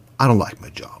I don't like my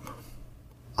job.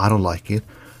 I don't like it.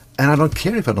 And I don't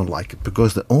care if I don't like it,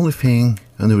 because the only thing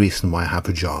and the reason why I have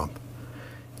a job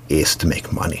is to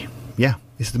make money. Yeah,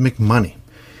 it's to make money.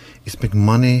 It's to make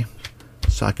money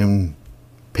so I can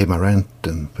pay my rent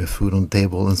and put food on the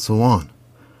table and so on.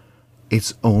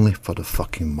 It's only for the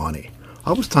fucking money.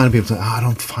 I was telling people, I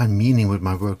don't find meaning with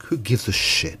my work. Who gives a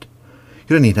shit?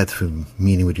 You don't need that to find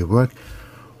meaning with your work.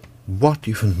 What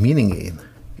you find meaning in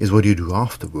is what you do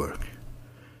after work.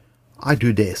 I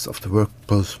do this after work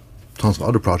plus tons of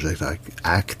other projects like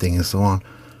acting and so on,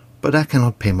 but I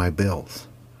cannot pay my bills.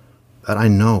 But I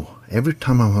know every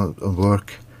time I'm at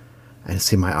work and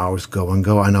see my hours go and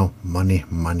go, I know money,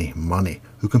 money, money.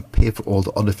 Who can pay for all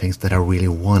the other things that I really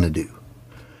want to do?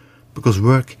 Because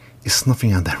work is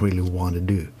nothing that I really want to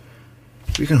do.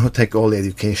 We can take all the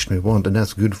education we want, and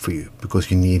that's good for you, because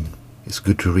it's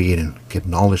good to read and get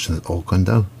knowledge and all kind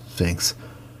of things.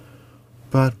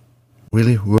 But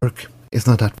really, work is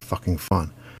not that fucking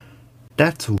fun.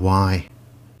 That's why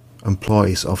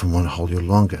employees often want to hold you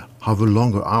longer, have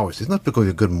longer hours. It's not because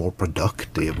you're good, more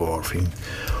productive or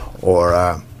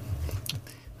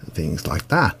things like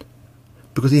that.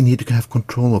 Because they need to have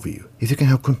control over you. If you can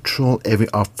have control every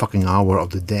fucking hour of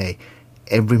the day,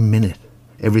 every minute,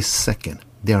 every second,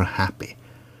 they are happy.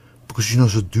 Because you know,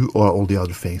 should do all the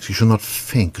other things. You should not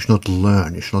think, you should not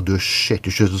learn, you should not do a shit,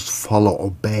 you should just follow,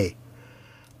 obey.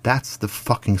 That's the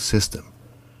fucking system.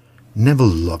 Never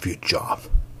love your job.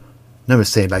 Never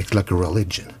say it like a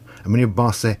religion. And when your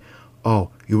boss say,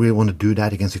 oh, you really want to do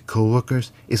that against your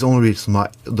co-workers? It's the only reason why,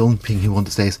 the only thing he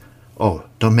wants to say is, oh,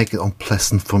 don't make it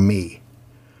unpleasant for me.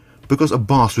 Because a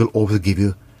boss will always give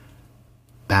you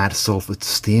bad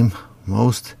self-esteem,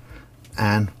 most,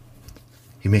 and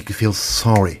he make you feel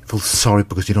sorry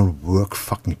because you don't work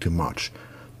fucking too much.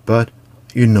 But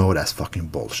you know that's fucking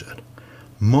bullshit.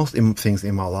 Most things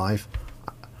in my life,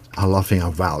 a lot of things I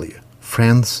value.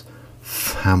 Friends,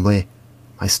 family,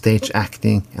 my stage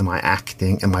acting, and my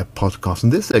podcast in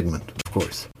this segment, of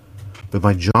course. But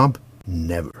my job,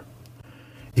 never.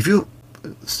 If you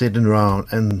sitting around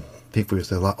and think for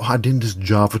yourself, like, oh, I did this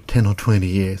job for 10 or 20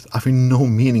 years, I feel no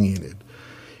meaning in it.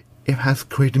 It has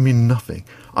created me nothing.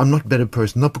 I'm not a better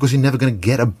person, not because you're never going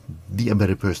to be a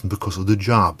better person because of the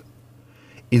job.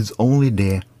 It's only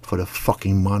there for the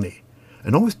fucking money.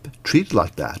 And always treat it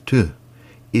like that, too.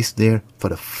 It's there for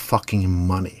the fucking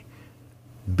money.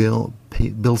 Bills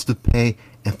to pay,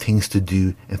 and things to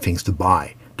do, and things to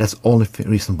buy. That's the only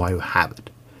reason why you have it.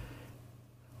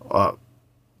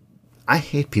 I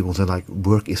hate people that like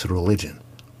work is a religion.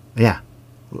 Yeah,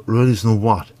 religion of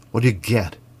what? What do you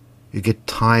get? You get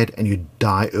tired and you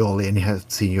die early and you have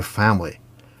to see your family.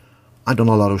 I've done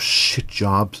a lot of shit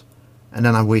jobs, and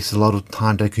then I wasted a lot of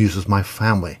time that I could use with my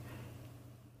family.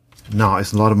 Now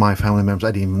it's a lot of my family members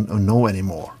I didn't even know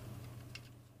anymore.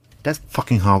 That's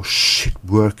fucking how shit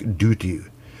work do to you.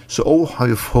 So all how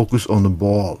you focus on the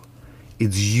ball.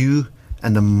 It's you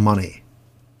and the money.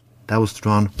 That was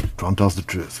Tron. Tron tells the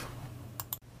truth.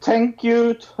 Thank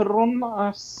you, Tron,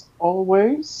 as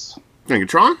always. Thank you,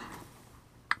 Tron.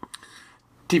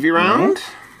 TV round?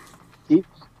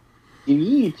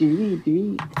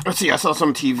 TV. Let's see, I saw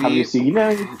some TV. Have you seen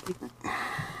it?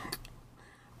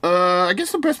 I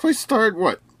guess the best place to start,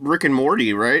 Rick and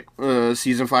Morty, right?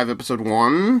 Season 5, episode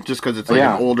 1, just because it's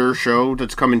an older show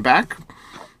that's coming back.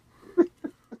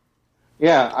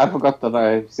 Yeah, I forgot that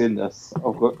I've seen this.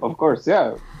 Of course,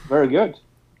 yeah. Very good.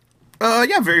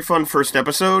 Yeah, very fun first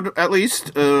episode, at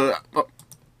least. Well,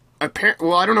 I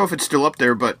don't know if it's still up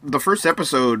there, but the first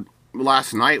episode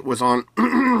last night was on...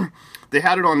 They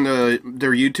had it on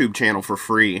their YouTube channel for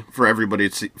free for everybody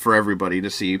to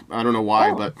see. I don't know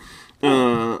why, but...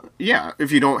 yeah,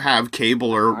 if you don't have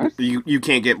cable or you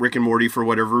can't get Rick and Morty for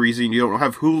whatever reason, you don't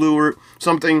have Hulu or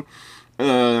something,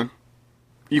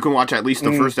 you can watch at least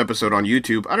the first episode on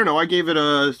YouTube. I don't know, I gave it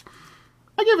a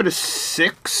I gave it a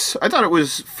 6. I thought it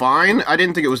was fine. I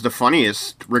didn't think it was the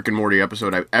funniest Rick and Morty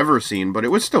episode I've ever seen, but it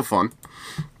was still fun.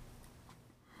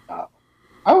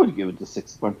 I would give it a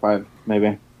 6.5,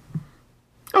 maybe.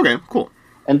 Okay, cool.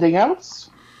 Anything else?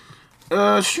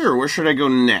 Sure. Where should I go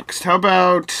next? How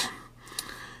about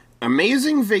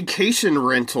Amazing Vacation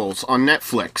Rentals on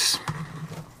Netflix?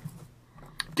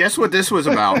 Guess what this was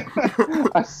about?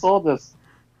 I saw this.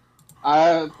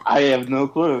 I have no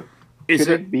clue. Is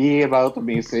Could it be about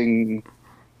amazing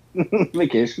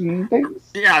vacation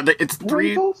things? Yeah, it's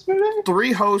three Rentals, maybe?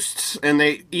 three hosts, and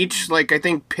they each I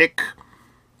think pick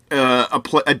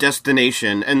a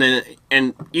destination,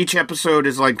 and each episode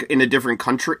is like in a different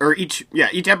country, or each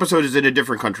episode is in a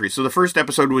different country. So the first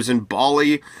episode was in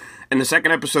Bali, and the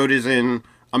second episode is in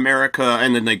America,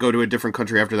 and then they go to a different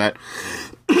country after that.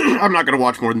 I'm not going to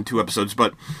watch more than 2 episodes,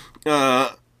 but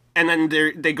and then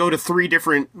they go to 3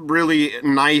 different really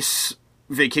nice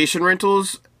vacation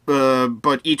rentals.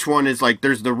 But each one is like,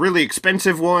 there's the really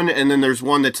expensive one, and then there's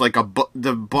one that's like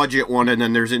the budget one, and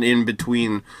then there's an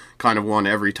in-between kind of one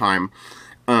every time.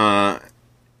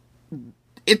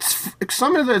 It's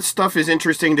some of the stuff is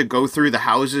interesting to go through the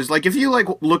houses. Like, if you like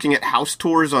looking at house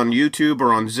tours on YouTube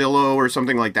or on Zillow or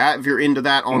something like that, if you're into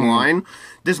that online,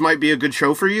 this might be a good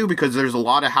show for you, because there's a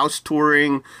lot of house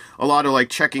touring, a lot of like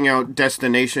checking out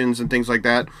destinations and things like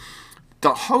that.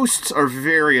 The hosts are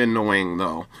very annoying,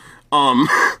 though.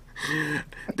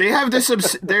 They have this.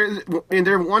 They're in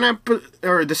their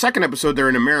the second episode. They're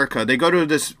in America. They go to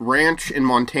this ranch in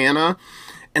Montana,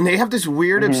 and they have this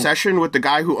weird obsession with the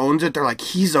guy who owns it. They're like,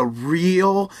 he's a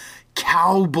real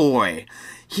cowboy.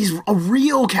 He's a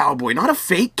real cowboy, not a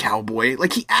fake cowboy.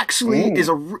 Like, he actually is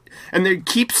and they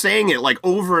keep saying it like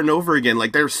over and over again.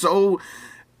 Like, they're so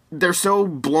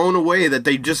blown away that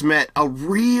they just met a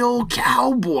real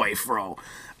cowboy, Fro.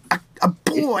 A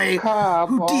boy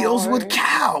who deals with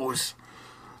cows.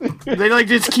 They like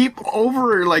just keep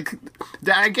over like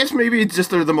that. I guess maybe it's just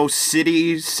they're the most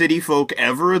city folk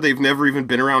ever. They've never even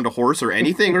been around a horse or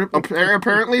anything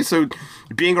apparently. So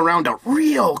being around a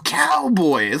real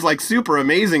cowboy is like super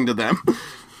amazing to them.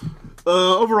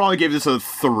 Overall, I gave this a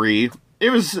 3.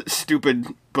 It was stupid,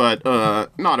 but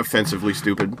not offensively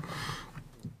stupid.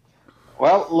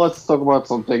 Well, let's talk about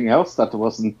something else that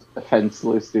wasn't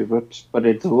offensively stupid, but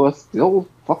it was still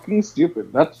fucking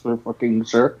stupid. That's for fucking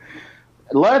sure.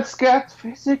 Let's get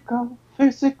physical.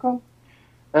 Physical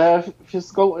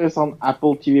is on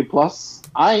Apple TV Plus.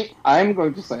 I'm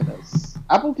going to say this.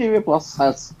 Apple TV Plus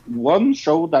has one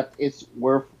show that is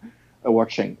worth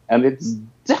watching, and it's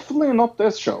definitely not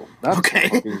this show. That's okay.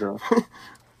 Fucking sure.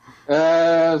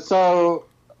 So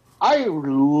I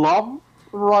love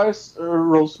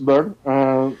Rose Byrne.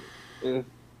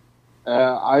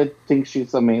 I think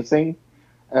she's amazing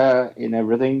in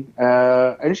everything,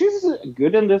 and she's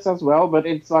good in this as well. But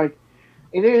it's like,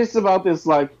 it is about this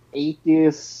like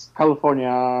 80s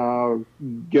California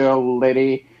girl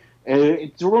lady.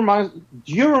 It reminds.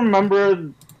 Do you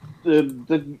remember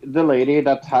the lady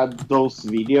that had those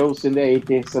videos in the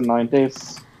 80s and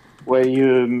 90s where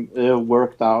you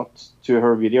worked out to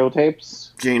her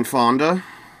videotapes? Jane Fonda.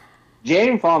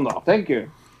 Jane Fonda, thank you.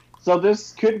 So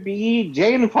this could be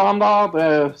Jane Fonda,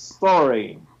 the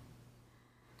story.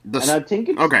 And I think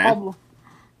it's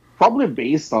probably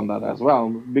based on that as well,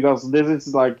 because this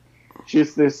is like,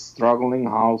 she's this struggling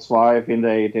housewife in the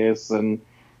 80s, and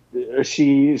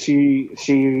she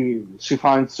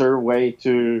finds her way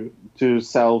to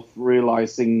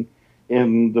self-realizing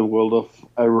in the world of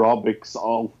aerobics,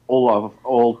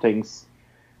 all things.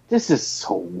 This is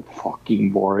so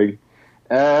fucking boring.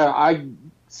 I've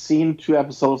seen 2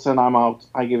 episodes and I'm out.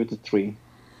 I give it a 3.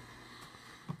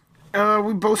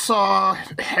 We both saw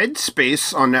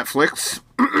Headspace on Netflix.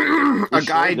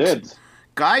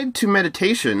 Guide to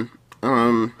meditation.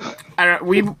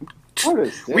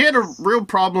 We had a real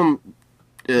problem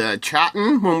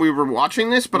chatting when we were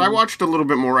watching this, but I watched a little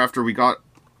bit more after we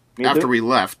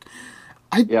left.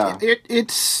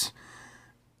 It's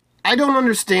I don't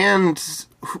understand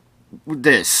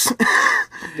this.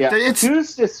 Yeah.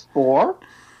 Who's this for?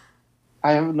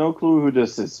 I have no clue who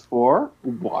this is for,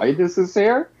 why this is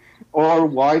here, or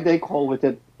why they call it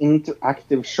an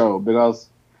interactive show, because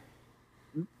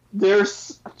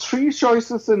there's 3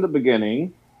 choices in the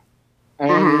beginning,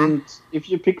 and if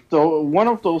you pick one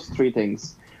of those 3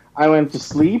 things, I went to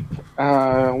sleep.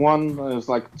 One was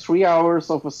like 3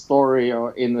 hours of a story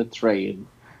in a train.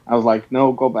 I was like,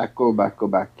 no, go back.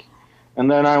 And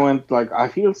then I went like, I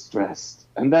feel stressed.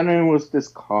 And then it was this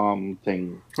calm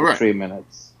thing for 3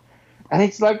 minutes. And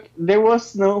it's like, there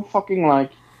was no fucking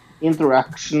like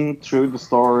interaction through the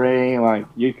story. Like,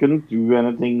 you couldn't do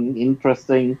anything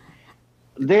interesting.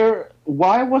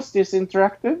 Why was this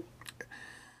interactive?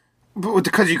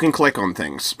 Because you can click on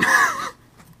things.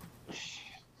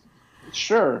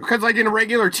 Sure. Because, like, in a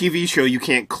regular TV show, you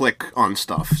can't click on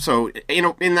stuff. So, you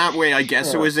know, in that way, I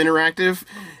guess it was interactive.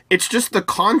 It's just the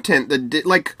content that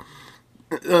like,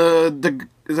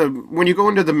 when you go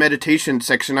into the meditation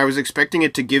section, I was expecting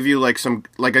it to give you, like,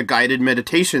 a guided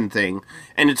meditation thing.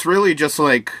 And it's really just,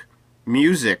 like,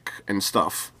 music and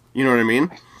stuff. You know what I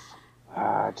mean?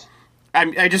 God.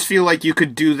 I just feel like you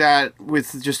could do that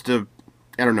with just a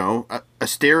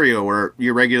stereo or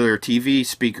your regular TV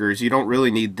speakers. You don't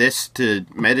really need this to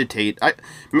meditate.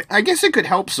 I guess it could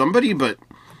help somebody, but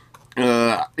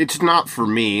it's not for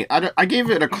me. I gave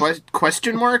it a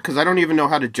question mark because I don't even know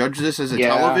how to judge this as a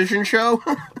television show.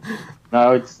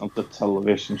 No, it's not a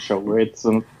television show. It's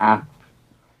an app.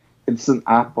 It's an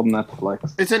app on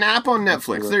Netflix. It's an app on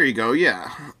Netflix. There you go.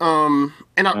 Yeah.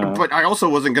 But I also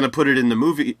wasn't going to put it in the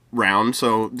movie round,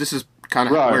 so this is kind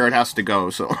of where it has to go.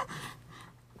 So.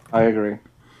 I agree.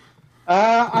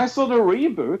 I saw the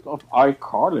reboot of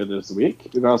iCarly this week,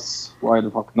 because why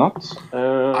the fuck not?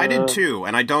 I did too,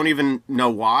 and I don't even know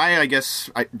why. I guess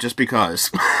just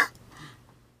because.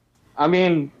 I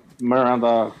mean,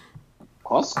 Miranda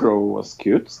Cosgrove was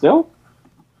cute still.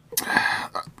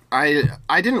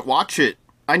 I didn't watch it.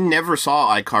 I never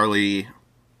saw iCarly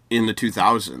in the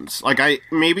 2000s. Like, I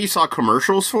maybe saw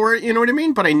commercials for it, you know what I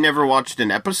mean? But I never watched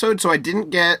an episode, so I didn't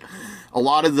get a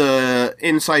lot of the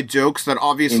inside jokes that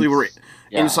obviously were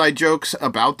inside jokes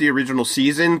about the original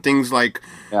season. Things like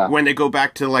when they go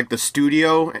back to, like, the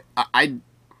studio.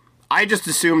 I just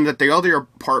assumed that the other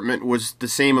apartment was the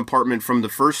same apartment from the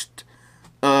first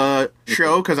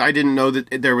show, because I didn't know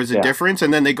that there was a difference.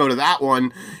 And then they go to that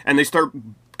one, and they start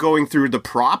going through the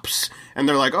props, and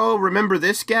they're like, oh, remember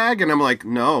this gag? And I'm like,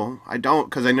 no, I don't,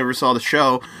 because I never saw the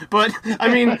show. But, I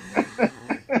mean...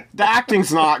 The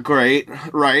acting's not great,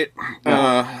 right?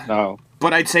 No.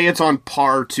 But I'd say it's on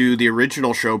par to the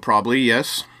original show, probably,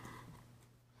 yes?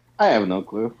 I have no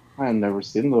clue. I have never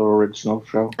seen the original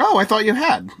show. Oh, I thought you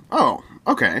had. Oh,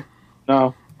 okay.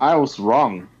 No, I was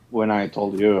wrong when I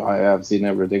told you I have seen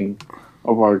everything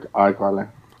of iCarly.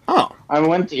 Oh. I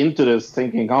went into this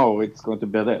thinking, it's going to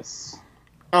be this.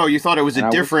 Oh, you thought it was a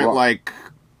different, like,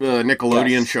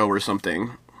 Nickelodeon show or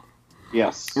something?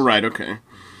 Yes. Right, okay.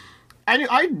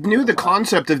 I knew the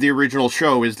concept of the original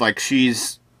show is, like,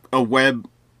 she's a web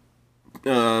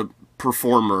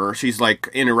performer. She's, like,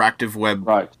 interactive web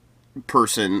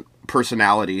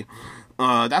personality.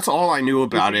 That's all I knew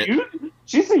about it.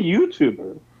 She's a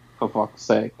YouTuber, for fuck's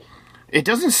sake. It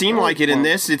doesn't seem like it in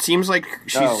this. It seems like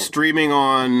she's streaming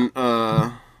on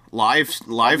live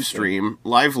stream,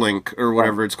 Live Link, or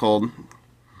whatever it's called.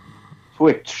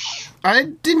 Twitch.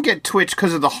 I didn't get Twitch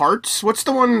because of the hearts. What's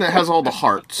the one that has all the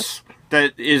hearts?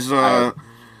 That is,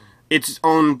 it's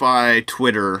owned by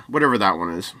Twitter, whatever that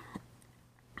one is.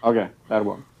 Okay, that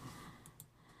one.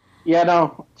 Yeah,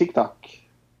 no, TikTok.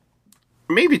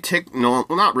 Maybe no,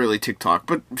 well, not really TikTok,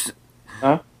 but...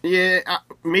 Huh? Yeah,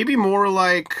 maybe more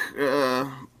like,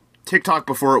 TikTok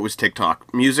before it was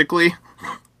TikTok, musically.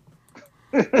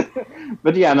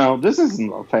 But yeah, no, this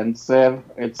isn't offensive.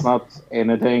 It's not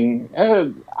anything.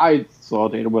 I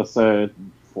thought it was a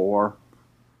 4.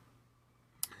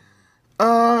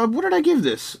 What did I give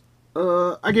this?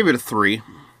 I gave it a 3.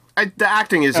 The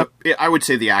acting is... I would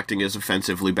say the acting is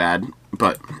offensively bad,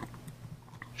 but...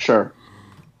 Sure.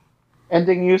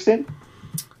 Anything you seen?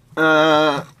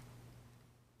 Where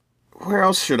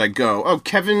else should I go? Oh,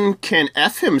 Kevin Can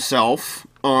F Himself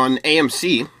on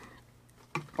AMC.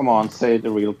 Come on, say the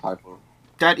real title.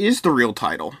 That is the real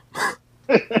title.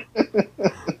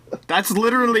 That's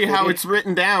literally how it's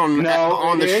written down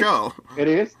on the show. It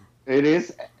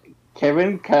is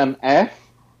Kevin Can F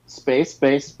space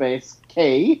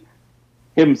K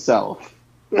himself.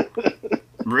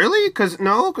 Really? Because,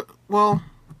 no, well,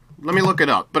 let me look it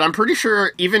up. But I'm pretty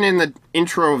sure even in the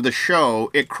intro of the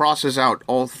show, it crosses out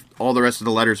all the rest of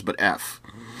the letters but F.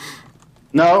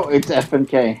 No, it's F and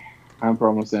K. I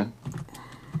promise you.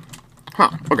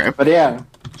 Huh, okay. But yeah,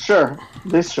 sure,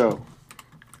 this show.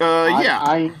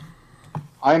 Yeah.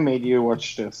 I made you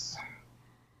watch this.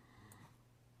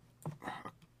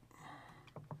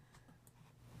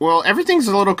 Well, everything's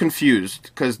a little confused,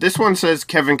 because this one says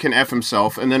Kevin Can F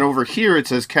Himself, and then over here it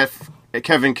says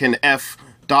Kevin Can F ...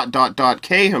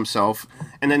 K himself,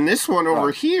 and then this one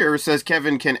over here says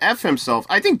Kevin Can F Himself.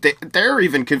 I think they're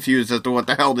even confused as to what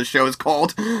the hell this show is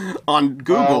called on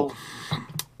Google.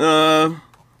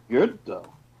 Good, though.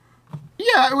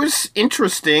 Yeah, it was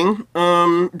interesting.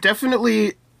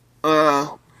 Definitely,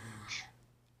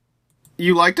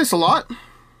 you liked this a lot?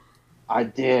 I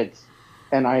did.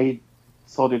 And I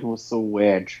thought it was so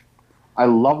weird. I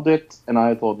loved it, and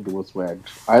I thought it was weird.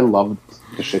 I loved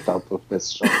the shit out of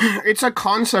this show. It's a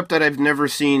concept that I've never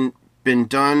seen been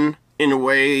done in a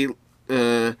way,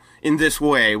 in this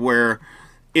way, where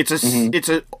it's a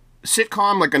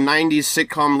sitcom, like a 90s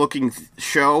sitcom looking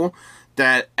show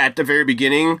that at the very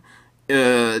beginning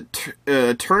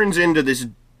turns into this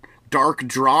dark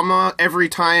drama every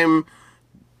time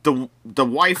the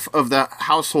wife of the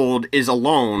household is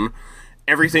alone.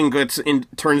 Everything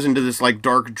turns into this like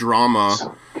dark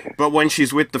drama, but when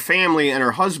she's with the family and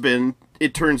her husband,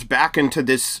 it turns back into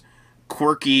this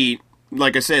quirky,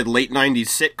 like I said, late 90s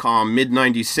sitcom, mid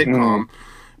 90s sitcom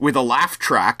with a laugh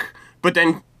track. But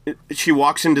then she'll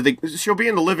be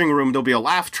in the living room, there'll be a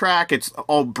laugh track, it's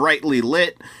all brightly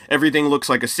lit, everything looks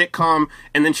like a sitcom,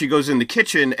 and then she goes in the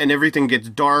kitchen and everything gets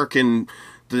dark and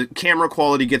the camera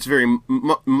quality gets very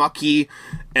mucky,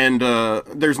 and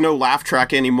there's no laugh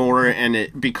track anymore, and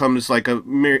it becomes like a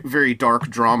very dark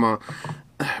drama.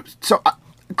 So,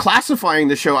 classifying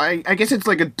the show, I guess it's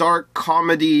like a dark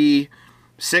comedy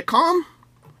sitcom?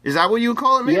 Is that what you would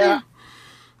call it, maybe? Yeah.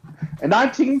 And I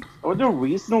think the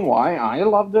reason why I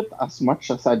loved it as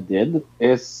much as I did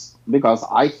is because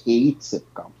I hate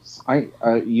sitcoms.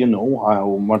 You know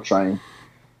how much I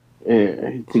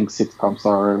think sitcoms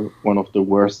are one of the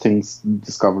worst things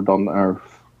discovered on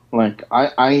Earth. Like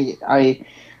I've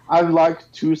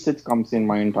liked 2 sitcoms in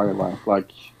my entire life.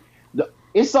 Like,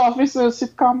 is The Office a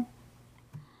sitcom?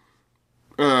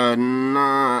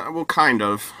 Nah, well, kind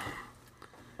of.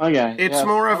 Okay, it's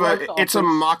more of it's a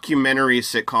mockumentary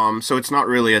sitcom, so it's not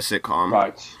really a sitcom.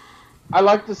 Right. I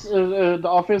like this The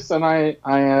Office, and I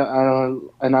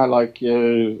like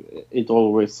It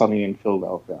Always Sunny in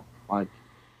Philadelphia. Like,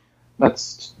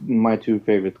 that's my 2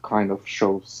 favorite kind of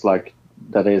shows, like,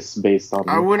 that is based on...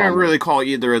 I wouldn't really call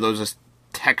either of those a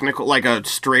technical, like a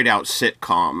straight-out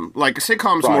sitcom. Like, a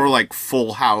sitcom's more like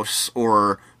Full House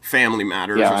or Family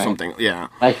Matters or something.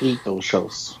 I hate those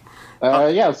shows.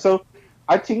 So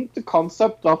I think the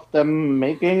concept of them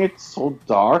making it so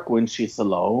dark when she's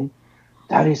alone,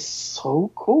 that is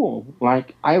so cool.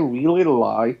 Like, I really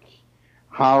like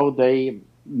how they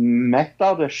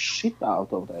meta the shit out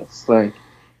of this. Like,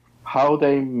 how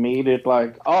they made it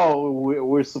like, oh,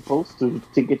 we're supposed to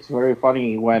think it's very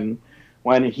funny when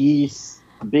he's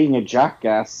being a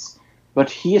jackass, but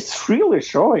he is really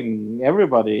showing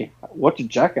everybody what a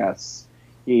jackass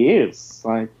he is.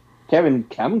 Like, Kevin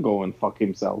can go and fuck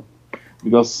himself,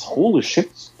 because holy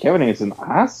shit, Kevin is an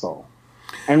asshole.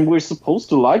 And we're supposed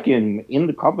to like him in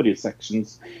the comedy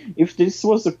sections. If this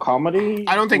was a comedy,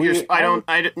 I don't think I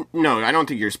don't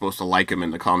think you're supposed to like him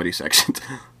in the comedy sections.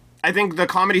 I think the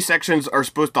comedy sections are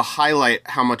supposed to highlight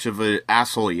how much of an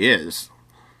asshole he is.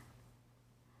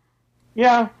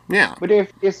 Yeah. Yeah. But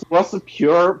if this was a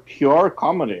pure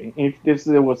comedy, if this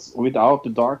was without the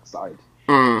dark side,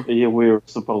 we were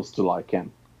supposed to like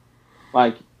him.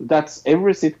 Like, that's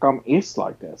every sitcom is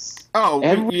like this. Oh,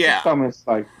 every yeah. sitcom is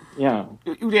like, yeah.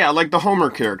 Yeah, like the Homer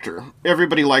character.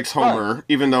 Everybody likes Homer,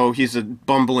 even though he's a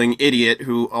bumbling idiot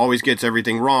who always gets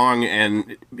everything wrong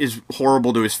and is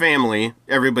horrible to his family.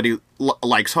 Everybody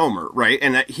likes Homer, right?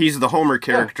 And he's the Homer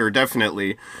character,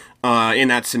 definitely, in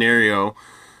that scenario.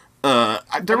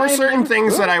 There were certain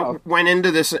things that I went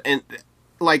into this, and,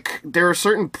 like, there are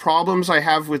certain problems I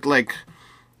have with, like,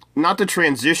 not the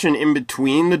transition in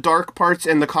between the dark parts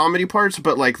and the comedy parts,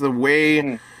 but, like, the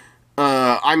way...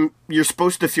 you're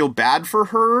supposed to feel bad for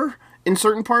her in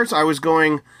certain parts. I was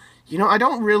going, I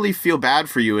don't really feel bad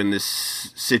for you in this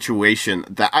situation.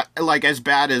 Like, as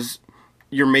bad as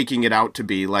you're making it out to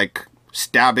be, like,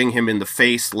 stabbing him in the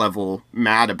face level,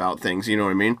 mad about things, you know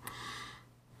what I mean?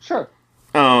 Sure.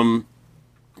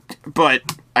 But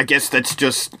I guess that's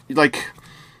just, like,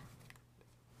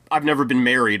 I've never been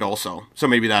married also, so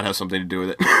maybe that has something to do with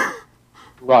it.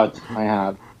 Right, I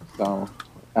have. So,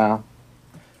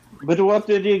 But what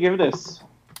did you give this?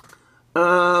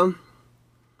 I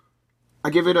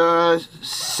give it a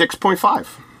 6.5.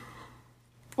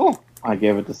 Oh, I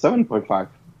gave it a 7.5.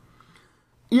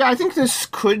 Yeah, I think this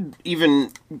could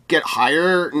even get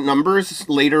higher numbers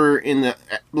later in the...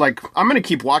 Like, I'm going to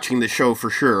keep watching the show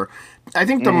for sure. I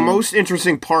think the most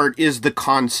interesting part is the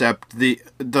concept.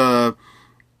 Some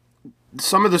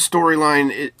of the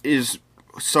storyline is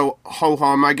so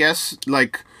ho-hum, I guess.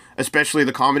 Like... especially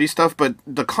the comedy stuff, but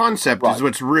the concept is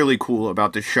what's really cool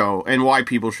about the show and why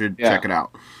people should check it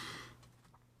out.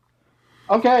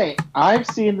 Okay, I've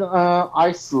seen an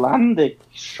Icelandic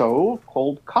show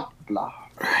called Katla.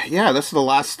 Yeah, that's the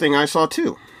last thing I saw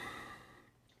too.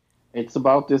 It's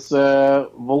about this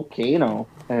volcano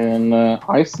in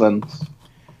Iceland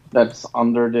that's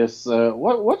under this.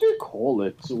 What do you call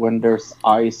it when there's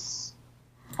ice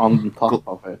on top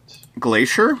of it?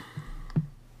 Glacier?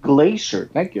 Glacier.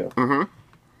 Thank you. Mm-hmm.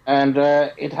 And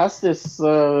it has this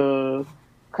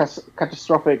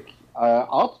catastrophic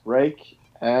outbreak,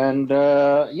 and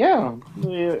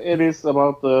it is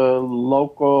about the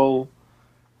local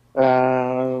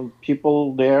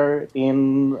people there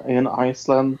in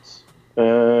Iceland,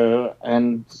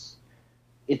 and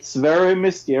it's very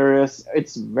mysterious.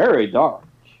 It's very dark.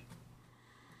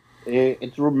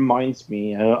 It reminds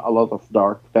me a lot of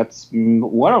Dark. That's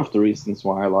one of the reasons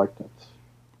why I liked it.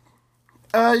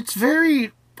 It's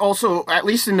very... Also, at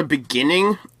least in the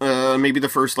beginning, maybe the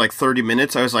first, 30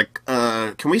 minutes, I was like,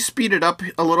 can we speed it up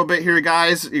a little bit here,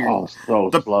 guys? So slow.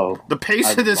 The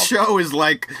pace of this show is,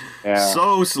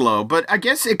 so slow. But I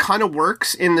guess it kind of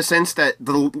works in the sense that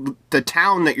the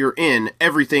town that you're in,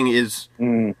 everything is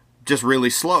just really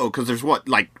slow, because there's,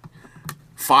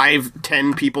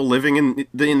 5-10 people living in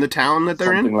the town that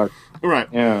they're Something in? Right.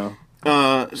 Yeah.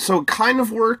 So it kind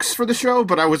of works for the show,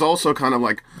 but I was also kind of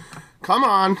like... Come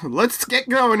on, let's get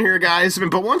going here, guys.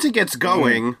 But once it gets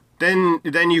going, then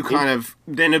you kind of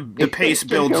the pace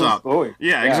builds up.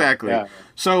 Yeah, exactly. Yeah.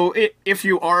 So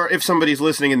if somebody's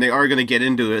listening and they are going to get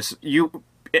into this, you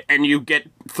get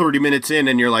 30 minutes in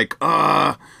and you're like,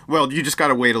 well, you just got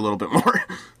to wait a little bit more.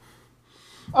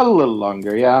 A little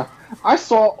longer, yeah. I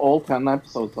saw all 10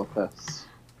 episodes of this.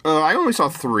 I only saw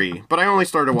 3, but I only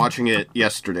started watching it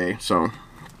yesterday, so.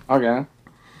 Okay.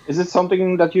 Is it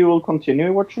something that you will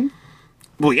continue watching?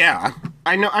 Well, yeah.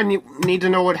 I know. I need to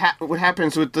know what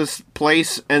happens with this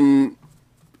place, and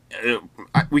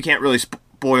we can't really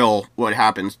spoil what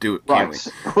happens, can we? Right.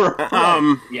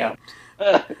 Yeah.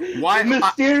 Why the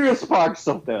mysterious parts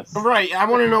of this? Right. I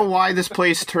want to know why this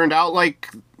place turned out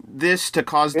like this to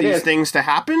cause these things to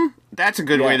happen. That's a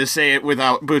good way to say it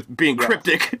without being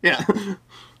cryptic. Yeah.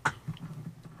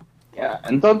 Yeah.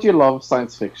 And don't you love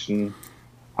science fiction?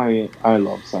 I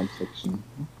love science fiction.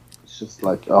 It's just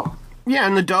like Yeah,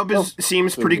 and the dub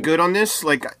seems pretty good on this.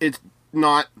 It's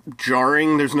not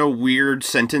jarring. There's no weird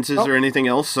sentences or anything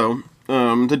else. So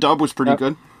the dub was pretty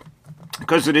good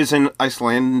because it is in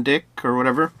Icelandic or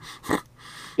whatever.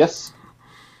 Yes.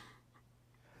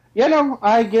 Yeah, no,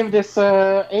 I give this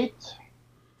 8.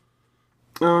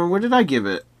 What did I give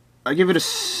it? I give it a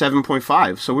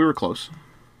 7.5. So we were close.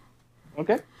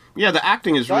 Okay. Yeah, the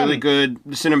acting is really good.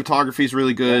 The cinematography is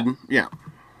really good. Yeah.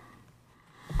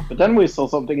 But then we saw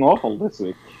something awful this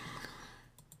week.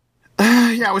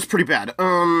 Yeah, it was pretty bad.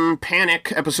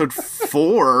 Panic, episode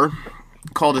 4,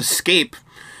 called Escape.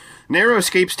 Narrow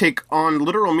escapes take on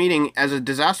literal meaning as a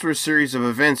disastrous series of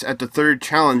events at the third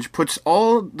challenge puts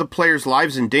all the players'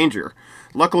 lives in danger.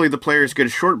 Luckily, the players get a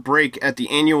short break at the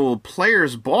annual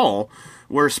Players' Ball,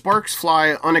 where sparks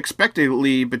fly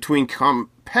unexpectedly between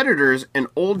competitors and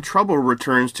old trouble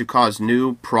returns to cause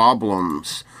new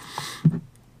problems.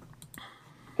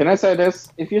 Can I say this?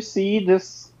 If you see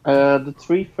this, the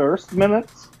 3 first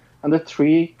minutes and the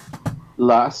 3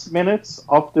 last minutes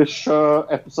of the show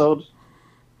episode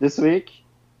this week,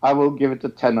 I will give it a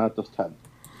 10 out of 10.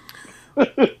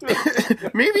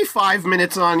 Maybe 5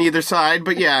 minutes on either side,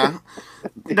 but yeah.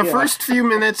 The first few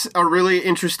minutes are really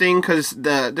interesting because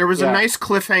there was a nice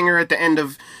cliffhanger at the end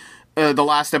of the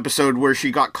last episode where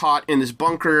she got caught in this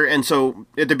bunker, and so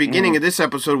at the beginning of this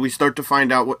episode we start to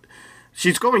find out what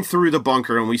she's going through the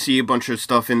bunker, and we see a bunch of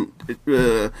stuff and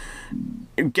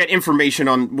get information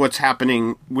on what's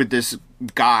happening with this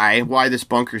guy, why this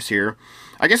bunker's here.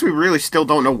 I guess we really still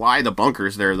don't know why the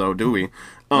bunker's there, though, do we?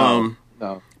 No.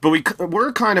 But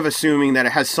we're kind of assuming that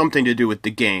it has something to do with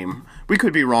the game. We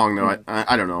could be wrong, though.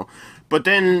 I don't know. But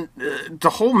then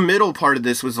the whole middle part of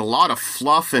this was a lot of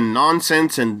fluff and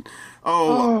nonsense and,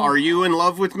 are you in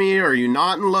love with me? Or are you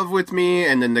not in love with me?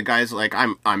 And then the guy's like,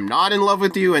 I'm not in love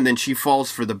with you. And then she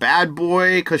falls for the bad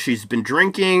boy because she's been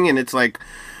drinking. And it's like,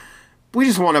 we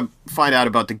just want to find out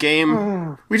about the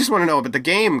game. We just want to know about the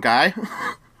game, guy.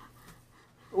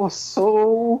 It was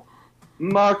so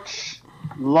much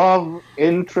love,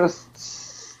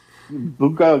 interests,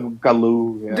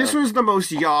 boogaloo. Yeah. This was the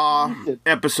most yaw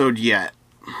episode yet.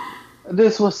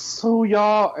 This was so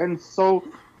yaw and so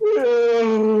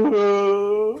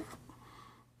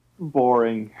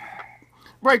boring.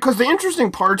 Right, because the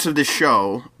interesting parts of this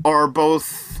show are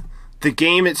both the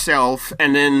game itself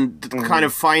and then kind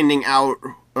of finding out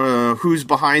who's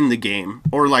behind the game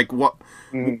or like what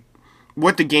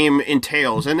the game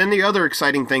entails. And then the other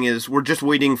exciting thing is we're just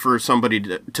waiting for somebody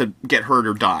to get hurt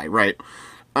or die, right?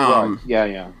 Right.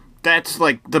 Yeah. That's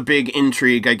like the big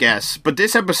intrigue, I guess. But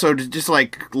this episode just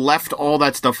like left all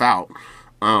that stuff out.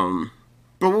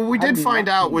 But what we did I've find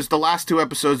not out seen- was the last two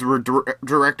episodes were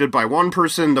directed by one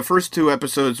person, the first two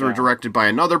episodes were Yeah. directed by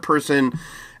another person,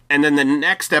 and then the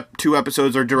next two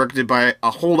episodes are directed by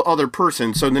a whole other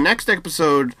person. So the next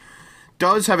episode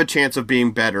does have a chance of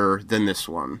being better than this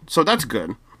one. So that's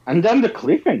good. And then the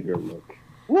cliffhanger look.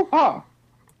 Woo-ha!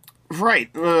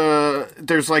 Right.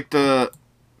 There's like the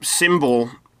symbol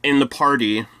in the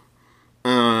party.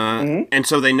 And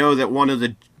so they know that one of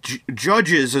the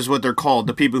judges is what they're called,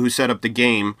 the people who set up the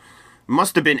game,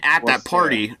 must have been at that Was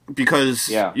party because,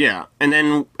 Yeah. And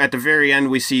then at the very end,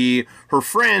 we see her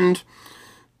friend,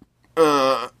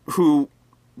 who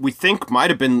we think might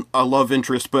have been a love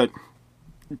interest, but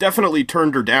definitely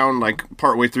turned her down, like,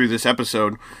 partway through this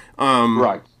episode.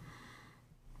 Right.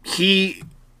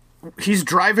 He's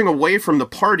driving away from the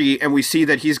party, and we see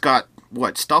that he's got,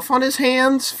 what, stuff on his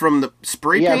hands from the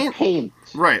spray Yeah, paint? paint.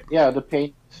 Right. Yeah, the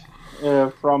paint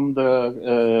from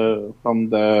the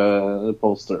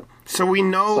poster. So we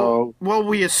know, So- well,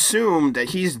 we assume that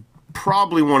he's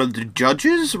probably one of the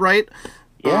judges, right?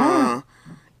 Yeah.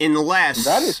 Unless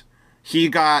That is- he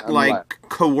got, Unless. like,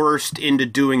 coerced into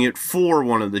doing it for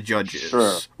one of the judges.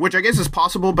 Sure. Which I guess is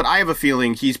possible, but I have a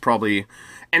feeling he's probably...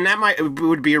 And that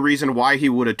would be a reason why he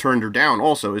would have turned her down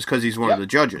also, is because he's one of Yep. the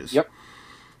judges. Yep.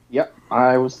 Yep,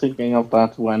 I was thinking of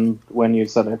that when you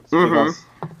said it, because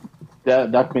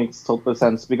that makes total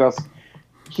sense, because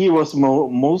he was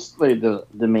mostly the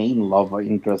main love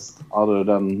interest other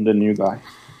than the new guy.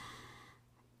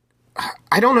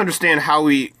 I don't understand how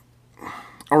he...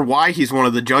 Or why he's one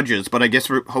of the judges, but I guess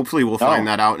hopefully we'll find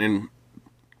that out in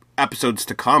episodes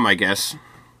to come, I guess.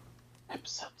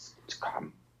 Episodes to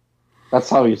come. That's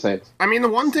how you say it. I mean, the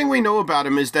one thing we know about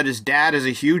him is that his dad is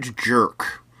a huge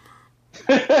jerk.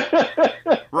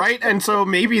 Right? And so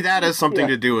maybe that has something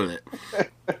to do with it.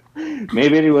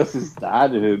 Maybe it was his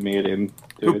dad who made him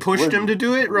do Who it. pushed him to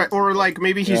do it? Right? Or like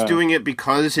maybe he's Yeah. doing it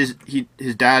because his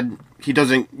dad, he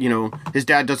doesn't, his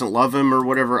dad doesn't love him or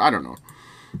whatever. I don't know.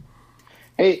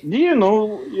 Hey, do you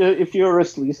know if you're a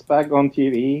sleazebag on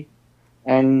TV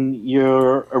and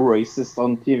you're a racist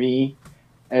on TV,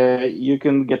 you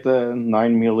can get a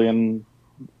 $9 million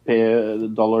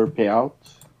dollar payout?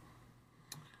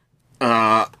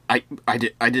 I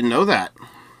didn't know that.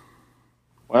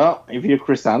 Well, if you're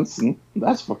Chris Hansen,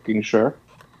 that's fucking sure.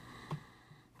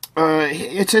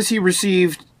 It says he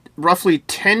received roughly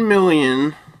 10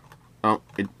 million. Oh,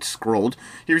 it scrolled.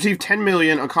 He received 10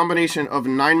 million, a combination of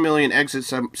 9 million exit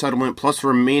settlement plus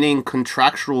remaining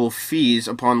contractual fees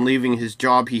upon leaving his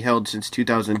job he held since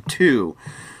 2002.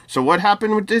 So what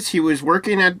happened with this? He was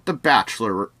working at The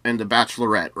Bachelor and The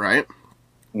Bachelorette, right?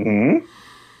 Mm-hmm.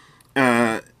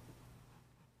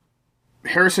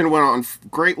 Harrison went on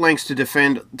great lengths to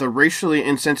defend the racially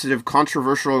insensitive,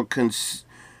 controversial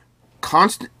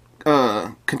contestant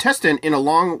in a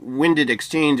long-winded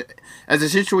exchange as the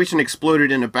situation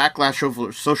exploded in a backlash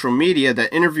over social media.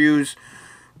 That interviews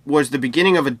was the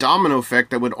beginning of a domino effect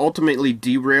that would ultimately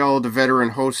derail the veteran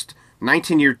host's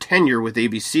 19-year tenure with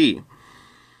ABC.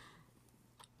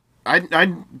 I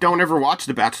don't ever watch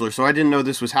The Bachelor, so I didn't know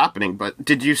this was happening, but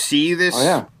did you see this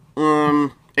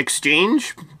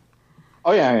exchange?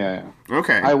 Oh yeah.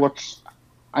 Okay. I watch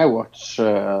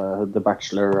The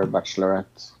Bachelor and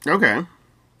Bachelorette. Okay.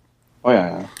 Oh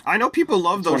yeah. I know people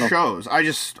love those one of- shows.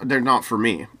 They're not for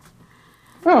me.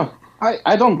 Oh,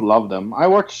 I don't love them. I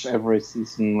watch every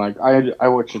season. Like I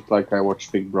watch it like I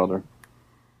watch Big Brother.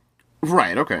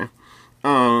 Right, okay.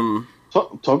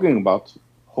 Talking about,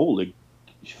 holy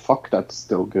fuck, that's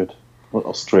still good. Well,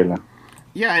 Australia.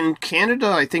 Yeah, and Canada,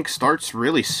 I think, starts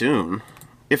really soon.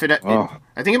 Oh.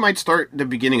 I think it might start the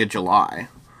beginning of July.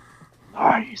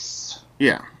 Nice.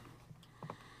 Yeah.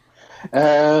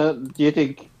 Do you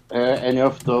think any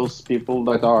of those people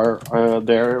that are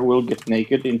there will get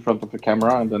naked in front of a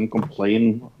camera and then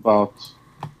complain about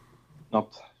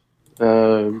not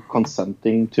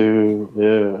consenting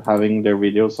to having their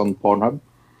videos on Pornhub?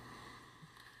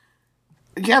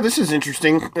 Yeah, this is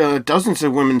interesting. Dozens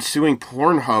of women suing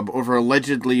Pornhub over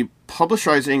allegedly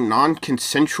publicizing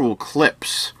non-consensual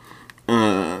clips.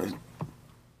 On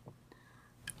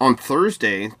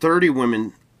Thursday, 30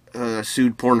 women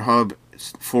sued Pornhub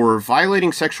for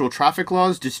violating sexual traffic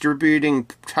laws, distributing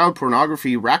child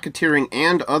pornography, racketeering,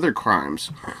 and other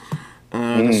crimes.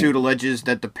 The suit alleges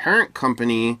that the parent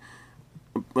company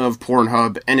of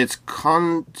Pornhub and its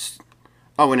porn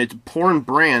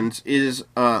brands is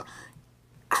a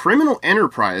criminal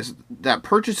enterprise that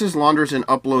purchases, launders, and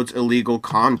uploads illegal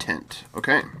content.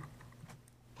 Okay.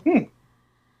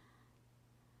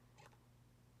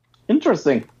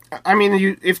 Interesting. I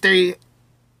mean, if they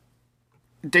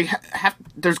have.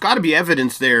 There's got to be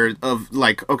evidence there of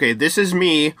like, okay, this is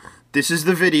me. This is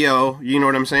the video. You know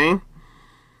what I'm saying?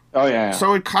 Oh yeah.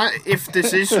 So if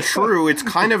this is true, it's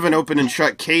kind of an open and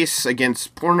shut case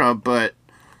against Pornhub. But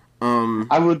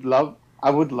I would love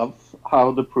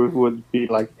how the proof would be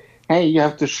like, hey, you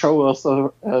have to show us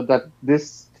that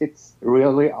these tits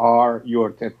really are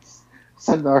your tits.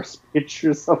 Send us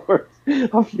pictures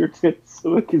of your tits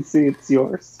so we can see it's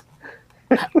yours.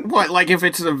 what, like if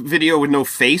it's a video with no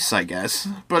face, I guess.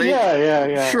 But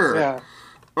Yeah. sure. Yeah.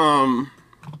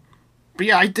 But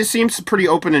yeah, this seems pretty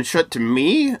open and shut to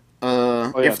me.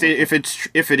 yeah.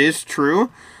 If it is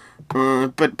true.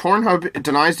 But Pornhub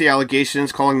denies the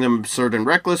allegations, calling them absurd and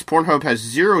reckless. Pornhub has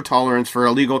zero tolerance for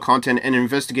illegal content and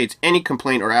investigates any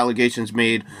complaint or allegations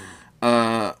made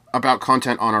about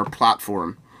content on our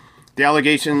platform. The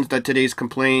allegations that today's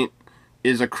complaint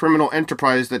is a criminal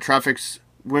enterprise that traffics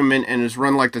women and is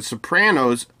run like The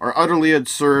Sopranos are utterly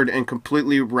absurd and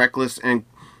completely reckless and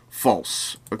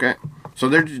false. Okay? So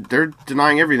they're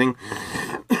denying everything.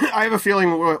 I have a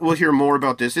feeling we'll hear more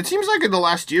about this. It seems like in the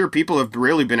last year, people have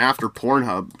really been after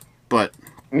Pornhub, but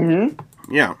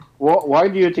yeah. Why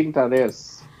do you think that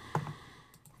is?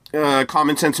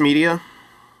 Common Sense Media.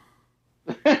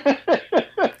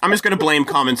 I'm just gonna blame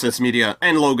Common Sense Media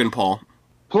and Logan Paul.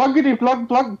 Pluggity plug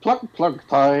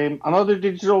time. Another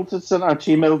digital citizen at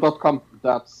gmail.com.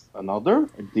 That's another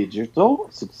digital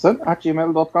citizen at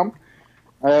gmail.com.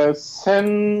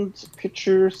 Send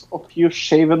pictures of your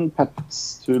shaven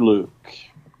pets to Luke.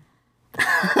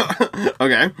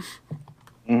 Okay.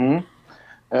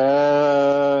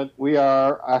 We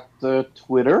are at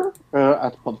Twitter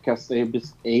at Podcast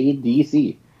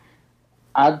ADC.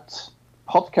 At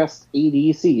Podcast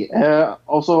ADC.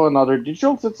 Also another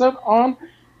digital citizen on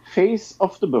Face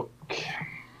of the Book.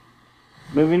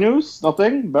 Movie news,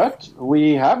 nothing, but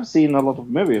we have seen a lot of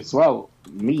movies. Well,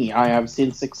 I have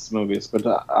seen 6 movies, but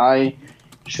I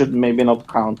should maybe not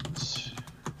count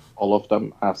all of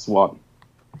them as one.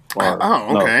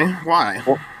 Okay. Why?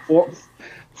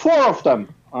 Four of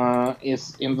them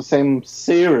is in the same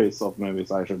series of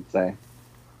movies, I should say.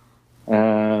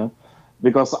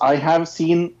 Because I have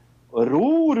seen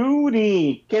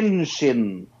Rurouni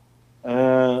Kenshin.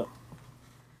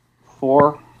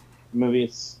 4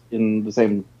 movies in the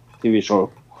same TV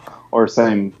show, or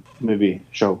same movie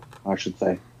show, I should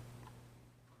say.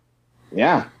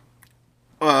 Yeah.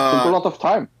 Took a lot of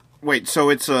time. Wait, so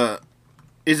are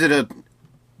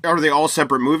they all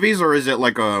separate movies, or is it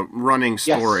like a running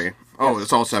story? Yes. Oh, Yes.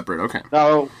 it's all separate, okay.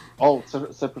 No, all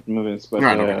separate movies, but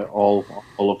Right, okay. all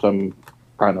of them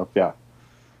kind of,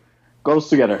 goes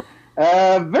together.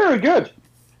 Very good.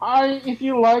 If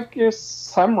you like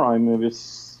samurai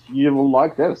movies, you will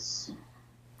like this.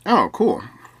 Oh, cool.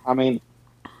 I mean,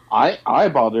 I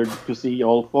bothered to see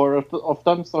all 4 of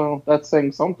them, so that's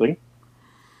saying something.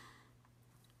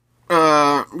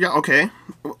 Yeah, okay.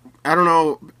 I don't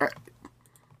know.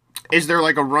 Is there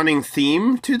like a running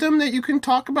theme to them that you can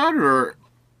talk about, or?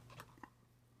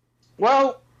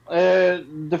 Well,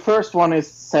 the first one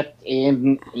is set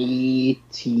in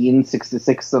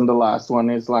 1866, and the last one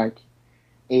is like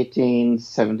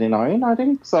 1879, I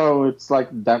think. So it's like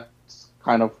that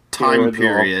kind of Time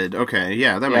period. Okay,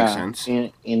 yeah, that makes sense.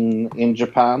 In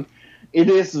Japan. It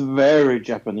is very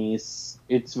Japanese.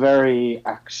 It's very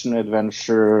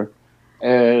action-adventure.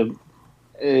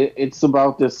 It's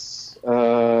about this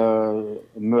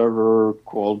murderer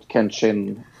called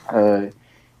Kenshin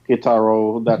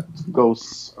Hitaro that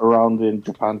goes around in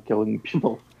Japan killing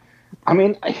people. I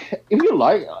mean, if you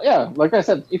like, like I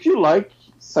said, if you like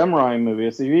samurai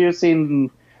movies, if you've seen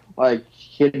like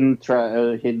Hidden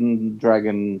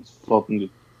Dragon, Floating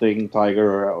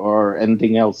Tiger, or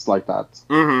anything else like that,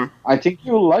 I think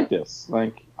you'll like this.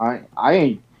 Like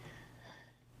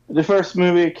the first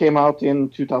movie came out in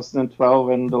 2012,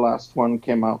 and the last one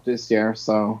came out this year.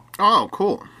 So. Oh,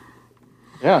 cool.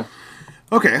 Yeah.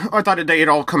 Okay, I thought they'd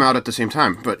all come out at the same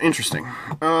time, but interesting.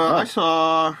 I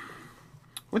saw...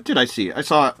 What did I see? I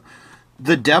saw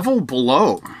The Devil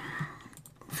Below.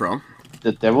 From?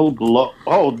 The Devil Below.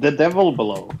 Oh, The Devil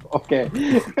Below. Okay.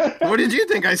 What did you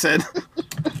think I said?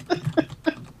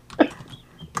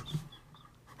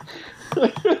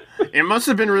 It must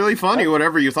have been really funny,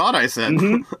 whatever you thought I said.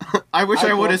 I wish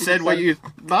I would have said what you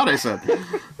thought I said.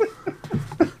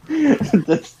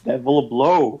 The Devil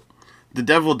Blow. The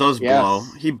devil does blow.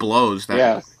 He blows,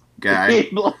 that guy. He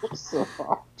blows so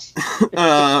hard.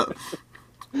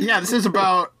 Yeah, this is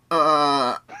about,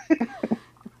 there's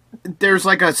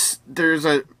at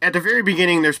the very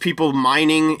beginning, there's people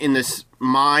mining in this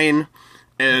mine,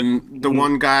 and the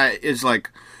one guy is like,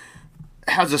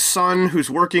 has a son who's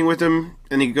working with him,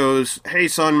 and he goes, "Hey,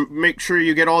 son, make sure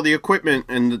you get all the equipment."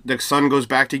 And the son goes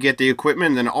back to get the equipment,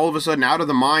 and then all of a sudden, out of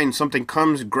the mine, something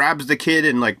comes, grabs the kid,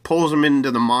 and like pulls him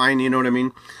into the mine. You know what I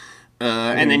mean?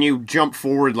 And then you jump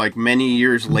forward like many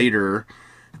years later,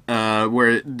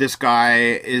 where this guy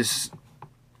is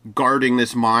guarding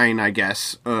this mine, I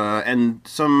guess, and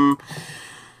some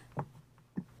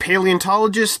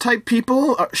paleontologist type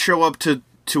people show up to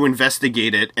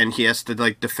investigate it, and he has to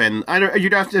like defend.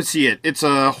 You'd have to see it. It's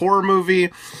a horror movie.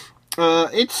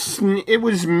 It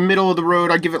was middle of the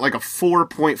road. I'd give it like a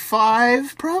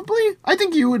 4.5 probably. I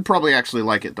think you would probably actually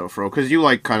like it though, Fro, because you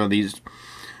like kind of these.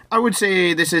 I would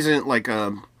say this is like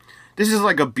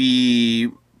a B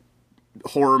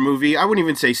horror movie. I wouldn't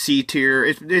even say C tier.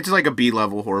 It's like a B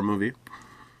level horror movie.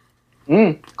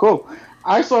 Cool.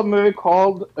 I saw a movie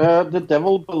called The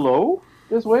Devil Below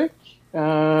this week.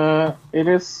 It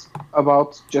is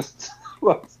about just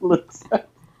what looks like.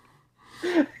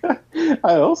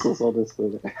 I also saw this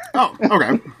movie. Oh,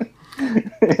 okay.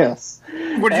 Yes.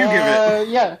 What did you give it?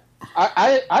 Yeah,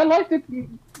 I liked it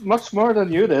much more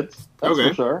than you did. That's Okay.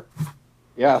 for sure.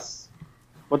 Yes.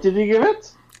 What did you give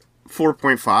it?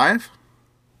 4.5.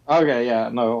 Okay, yeah,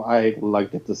 no, I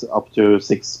liked it up to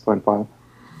 6.5.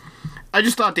 I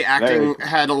just thought the acting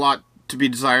had a lot to be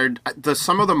desired.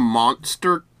 Some of the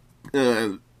monsters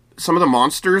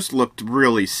looked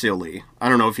really silly. I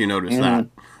don't know if you noticed that.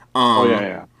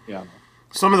 Yeah.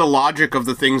 Some of the logic of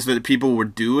the things that people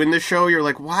would do in the show, you're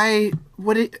like, why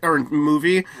would it, or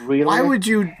movie? Really? Why would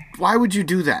you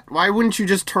do that? Why wouldn't you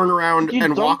just turn around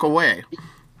and walk away?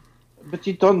 But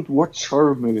you don't watch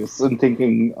horror movies and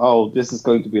thinking, oh, this is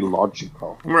going to be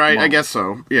logical. Right, Come I on. guess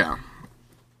so. Yeah.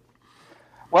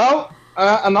 Well,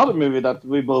 another movie that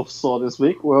we both saw this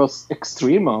week was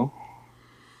Extremo.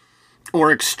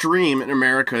 Or extreme in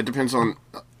America. It depends on.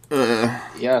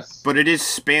 Yes. But it is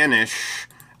Spanish,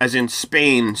 as in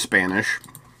Spain Spanish.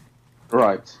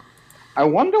 Right. I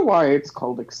wonder why it's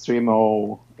called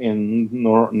Extremo in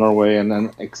Norway and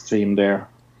then Extreme there.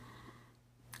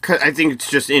 I think it's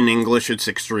just in English it's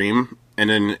extreme,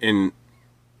 and in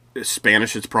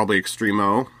Spanish it's probably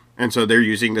extremo, and so they're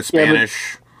using the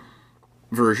Spanish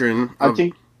version.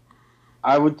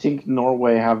 I would think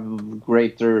Norway have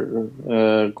greater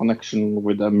connection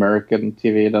with American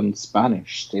TV than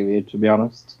Spanish TV, to be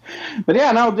honest. But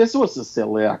yeah, no, this was a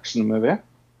silly action movie.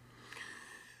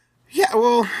 Yeah,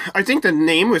 well, I think the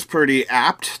name was pretty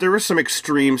apt. There was some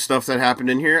extreme stuff that happened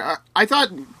in here. I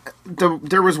thought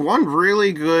there was one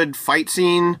really good fight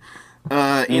scene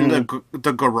in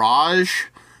the garage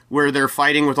where they're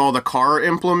fighting with all the car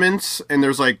implements, and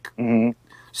there's like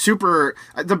super.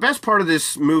 The best part of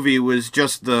this movie was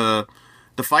just the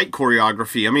fight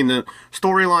choreography. I mean, the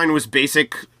storyline was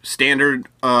basic, standard.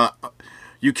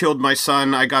 You killed my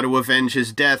son, I got to avenge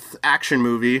his death. Action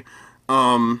movie.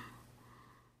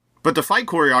 But the fight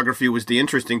choreography was the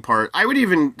interesting part. I would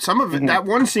even, some of it, that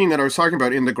one scene that I was talking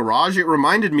about in the garage, it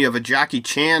reminded me of a Jackie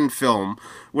Chan film,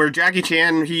 where Jackie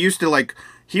Chan, he used to like,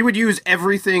 he would use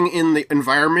everything in the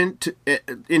environment.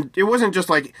 It wasn't just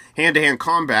like hand-to-hand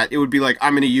combat. It would be like,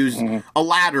 I'm going to use a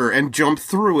ladder and jump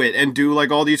through it and do like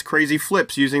all these crazy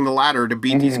flips using the ladder to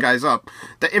beat these guys up.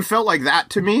 It felt like that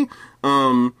to me.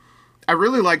 I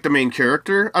really liked the main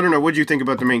character. I don't know, what did you think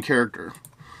about the main character?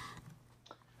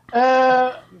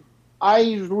 I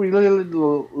really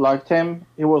liked him.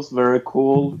 He was very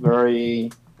cool,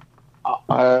 very.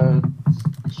 I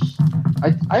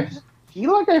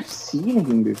feel like I've seen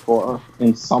him before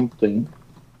in something,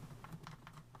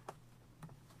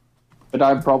 but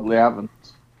I probably haven't.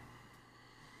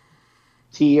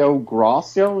 Theo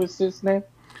Gracio is his name.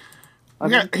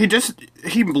 Yeah,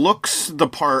 he looks the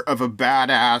part of a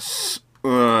badass.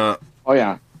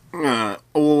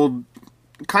 Old.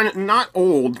 Kind of not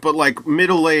old, but like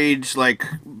middle-aged, like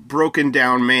broken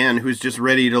down man who's just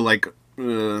ready to like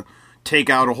take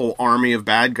out a whole army of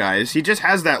bad guys. He just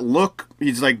has that look.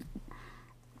 He's like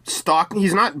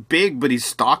he's not big, but he's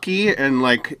stocky, and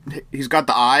like he's got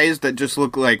the eyes that just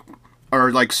look like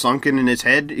are like sunken in his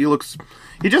head. He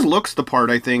just looks the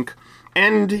part, I think,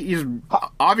 and he's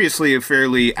obviously a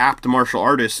fairly apt martial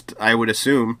artist, I would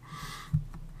assume.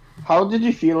 How did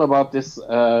you feel about this?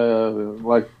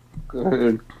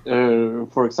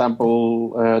 For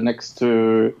example, next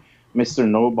to Mr.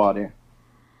 Nobody.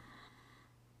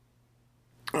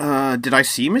 Did I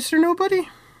see Mr. Nobody?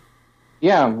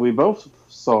 Yeah, we both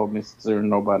saw Mr.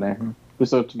 Nobody. We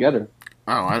saw it together.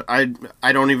 Oh, I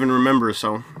don't even remember,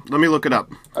 so let me look it up.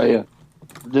 Yeah.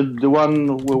 The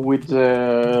one with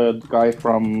the guy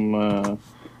from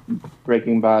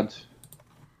Breaking Bad.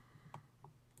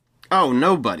 Oh,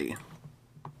 Nobody.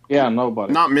 Yeah,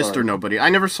 Nobody. Not Mr. Sorry. Nobody. I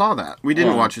never saw that. We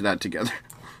didn't Yeah. watch that together.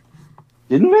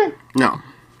 Didn't we? No.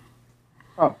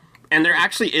 Oh. And there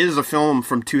actually is a film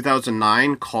from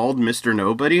 2009 called Mr.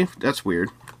 Nobody. That's weird.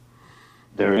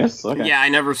 There is? Okay. Yeah, I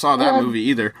never saw that movie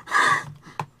either.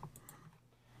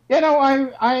 Yeah, no,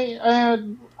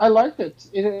 I liked it.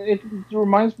 It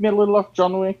reminds me a little of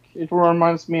John Wick. It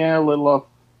reminds me a little of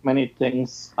many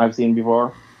things I've seen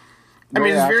before. I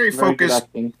mean, it's very good focused,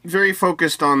 acting. very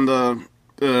focused on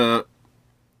the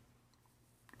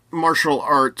martial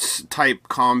arts type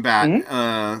combat.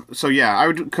 Mm-hmm. So yeah, I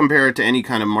would compare it to any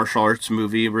kind of martial arts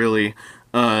movie, really,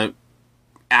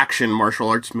 action martial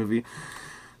arts movie.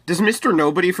 Does Mr.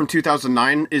 Nobody from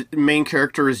 2009, main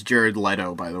character is Jared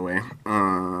Leto, by the way.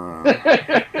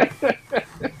 I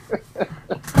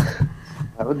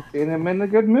haven't seen him in a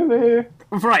good movie.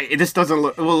 Right, it just doesn't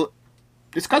look... Well,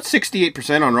 it's got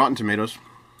 68% on Rotten Tomatoes.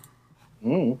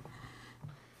 Mm.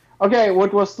 Okay,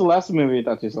 what was the last movie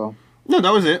that you saw? No,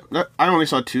 that was it. I only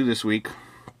saw 2 this week.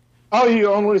 Oh,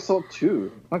 you only saw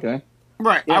 2. Okay.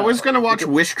 Right, Yeah. I was going to watch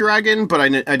Wish Dragon, but I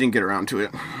didn't get around to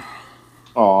it.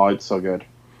 Oh, it's so good.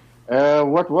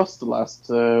 What was the last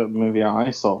movie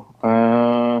I saw?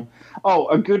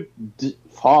 A Good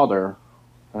Father.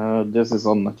 This is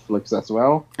on Netflix as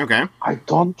well. Okay. I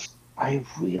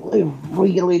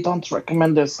really don't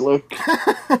recommend this. Look,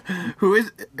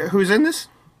 Who's in this?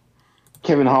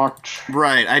 Kevin Hart.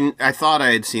 Right, I thought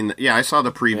I had seen that. Yeah, I saw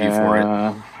the preview for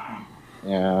it.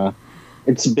 Yeah,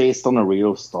 it's based on a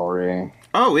real story.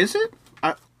 Oh, is it?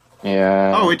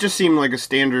 Yeah. Oh, it just seemed like a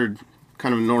standard,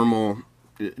 kind of normal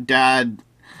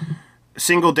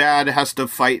single dad has to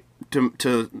fight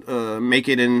to make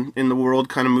it in the world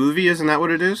kind of movie. Isn't that what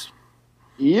it is?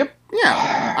 Yep.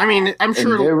 Yeah. I mean, I'm And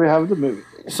sure there we have the movie.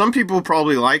 some people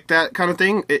probably like that kind of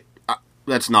thing.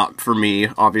 That's not for me,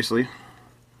 obviously.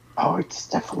 Oh, it's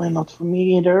definitely not for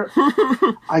me either.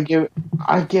 I give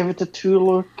it a 2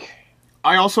 look.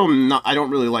 I also I don't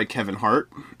really like Kevin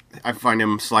Hart. I find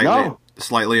him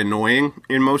slightly annoying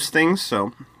in most things.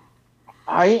 So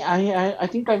I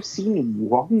think I've seen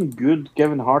one good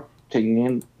Kevin Hart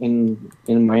thing in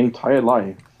my entire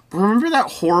life. remember that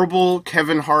horrible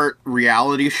Kevin Hart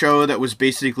reality show that was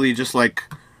basically just like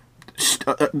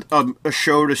a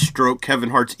show to stroke Kevin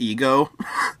Hart's ego?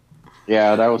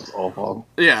 Yeah, that was awful.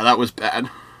 Yeah, that was bad.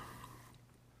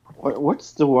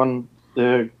 What's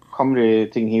the comedy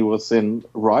thing he was in?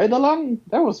 Ride Along?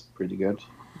 That was pretty good,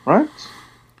 right?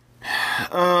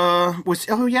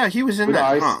 He was in With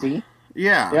that. Ice-T.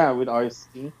 Yeah. Yeah, with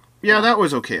Ice-T. Yeah, that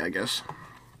was okay, I guess.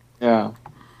 Yeah.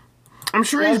 I'm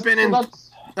sure he's been in.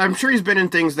 I'm sure he's been in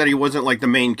things that he wasn't like the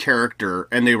main character,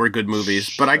 and they were good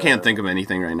movies. But I can't think of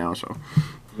anything right now. So.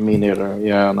 Me neither.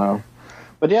 Yeah, no.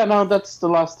 But yeah, no, that's the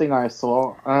last thing I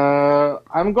saw.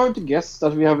 I'm going to guess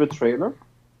that we have a trailer.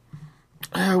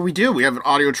 We do. We have an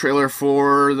audio trailer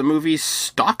for the movie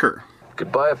Stalker.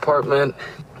 Goodbye, apartment.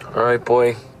 All right,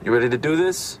 boy. You ready to do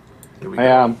this? Here we I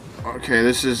go. am. Okay,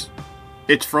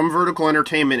 it's from Vertical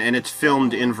Entertainment, and it's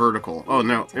filmed in Vertical. Oh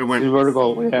no, it went.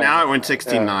 Vertical. Yeah. Now it went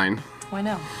 16:9. Why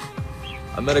no?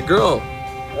 I met a girl.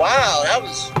 Wow, that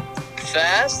was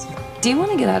fast. Do you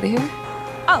want to get out of here?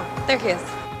 Oh, there he is.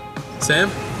 Sam?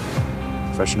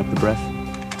 Freshen up the breath.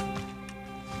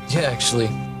 Yeah, actually.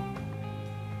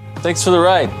 Thanks for the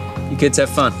ride. You kids have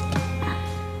fun.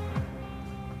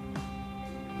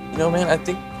 You know, man, I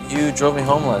think you drove me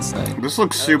home last night. This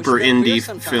looks super we should go beer indie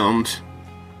sometime. filmed.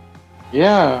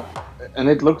 Yeah, and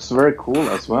it looks very cool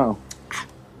as well.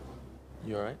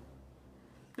 You all right?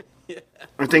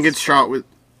 I think it's shot with.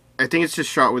 I think it's just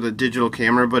shot with a digital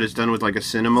camera, but it's done with like a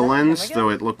cinema lens,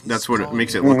 though that's what it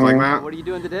makes it look like that. What are you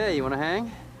doing today? You want to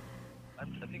hang? I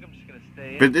think I'm just gonna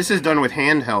stay. But this is done with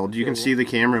handheld. You can see the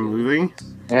camera moving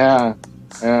Yeah,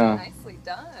 yeah. Nicely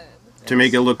done. to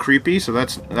make it look creepy. So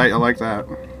I like that.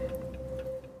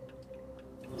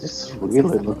 This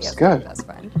really looks good. Best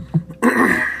friend.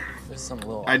 There's some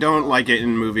little... I don't like it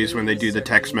in movies when they do the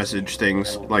text message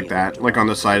things like that, like on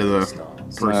the side of the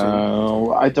person.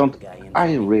 I don't.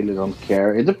 I really don't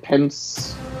care. It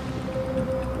depends.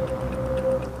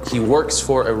 He works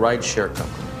for a rideshare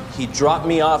company. He dropped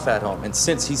me off at home, and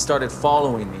since he started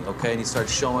following me, okay, and he started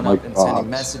showing My up and sending God.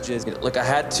 messages, like I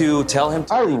had to tell him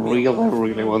to I leave me alone.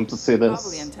 really want to see Probably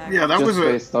this. intact. Yeah, that Just was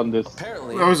based on this.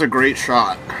 Apparently, a great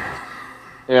shot.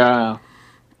 Yeah.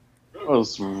 It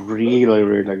was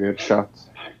really good shot.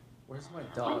 where's my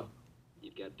dog?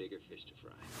 You've got bigger fish to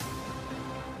fry.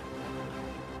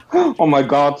 Oh my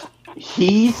god.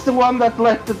 He's the one that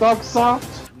let the dogs out?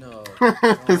 No.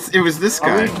 It was this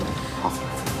guy.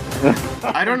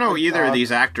 I I don't know either of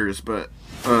these actors, but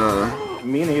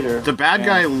Me neither. the bad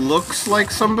guy looks like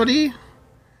somebody.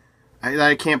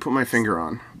 I can't put my finger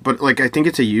on. But, like, I think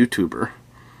it's a YouTuber.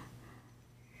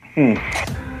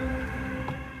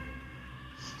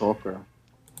 Stalker.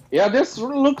 Yeah, this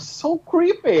looks so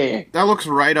creepy. That looks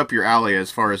right up your alley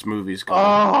as far as movies go.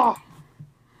 Ah,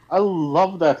 I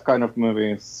love that kind of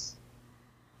movies.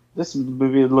 This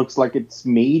movie looks like it's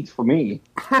made for me.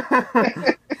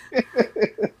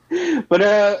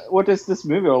 But what is this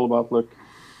movie all about, Luke?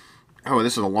 Oh,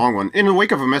 this is a long one. In the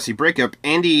wake of a messy breakup,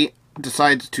 Andy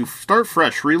decides to start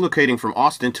fresh, relocating from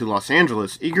Austin to Los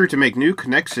Angeles. Eager to make new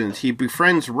connections, he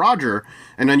befriends Roger,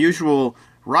 an unusual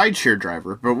rideshare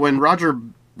driver. But when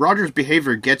Roger's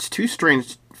behavior gets too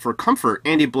strange for comfort,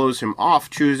 Andy blows him off,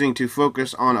 choosing to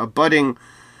focus on a budding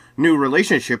new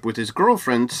relationship with his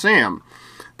girlfriend, Sam.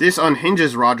 This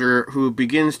unhinges Roger, who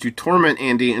begins to torment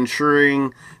Andy,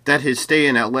 ensuring that his stay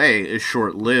in LA is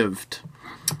short-lived.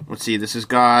 Let's see, this has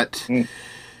got,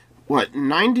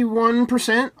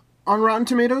 91% on Rotten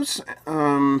Tomatoes?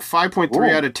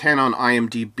 5.3 out of 10 on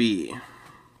IMDb.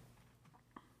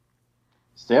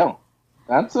 Still,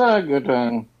 that's a good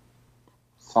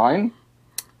sign.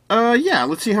 Yeah,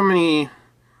 let's see how many...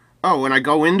 Oh, when I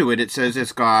go into it, it says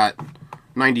it's got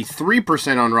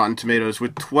 93% on Rotten Tomatoes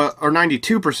with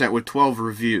 92% with 12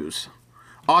 reviews.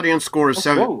 Audience score is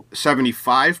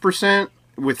 75%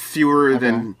 with fewer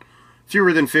than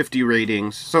 50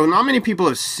 ratings. So not many people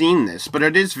have seen this, but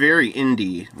it is very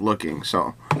indie looking.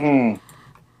 So.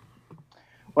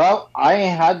 Well, I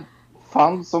had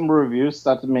found some reviews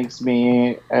that makes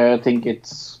me think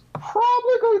it's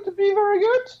probably going to be very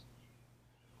good.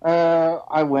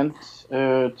 I went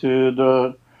to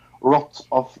the Rot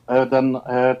of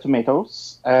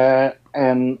Tomatoes,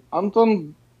 and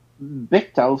Anton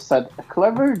Bichtel said, a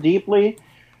clever, deeply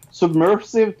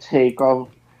submersive take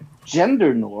of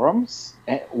gender norms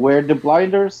where the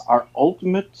blinders are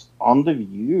ultimate on the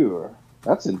viewer.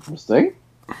 That's interesting.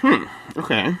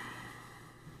 Okay.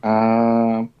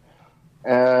 And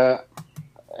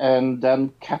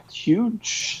then Cat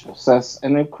Huge says,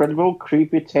 an incredible,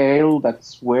 creepy tale that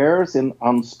swears in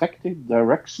unexpected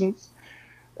directions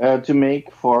to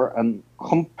make for an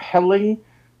compelling,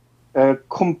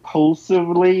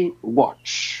 compulsively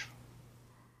watch.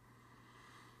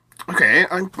 Okay,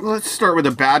 let's start with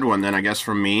a bad one then, I guess,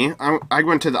 from me. I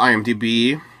went to the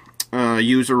IMDb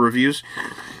user reviews.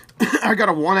 I got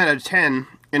a 1 out of 10,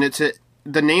 and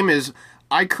the name is,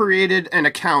 I created an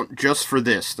account just for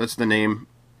this. That's the name.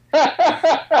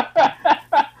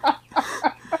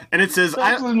 And it says...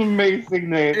 That's an amazing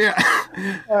name. Yeah.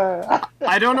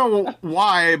 I don't know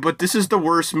why, but this is the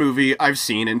worst movie I've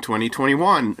seen in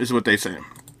 2021, is what they say.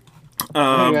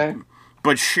 Okay.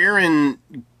 But Sharon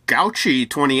Gauchi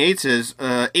 28 says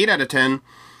 8 out of 10.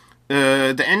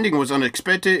 The ending was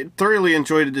unexpected. Thoroughly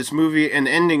enjoyed this movie, and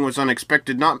the ending was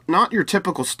unexpected. Not your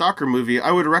typical stalker movie.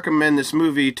 I would recommend this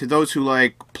movie to those who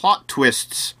like plot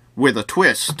twists with a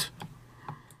twist.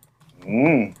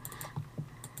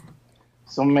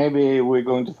 So maybe we're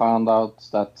going to find out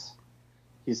that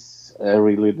he's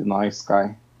really the nice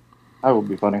guy. That would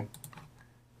be funny.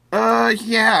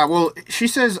 Yeah, well, she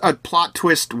says a plot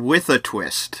twist with a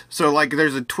twist. So, like,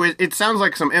 there's a twist. It sounds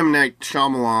like some M. Night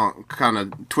Shyamalan kind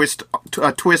of twist,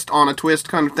 a twist on a twist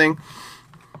kind of thing.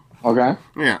 Okay.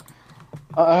 Yeah.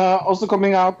 Also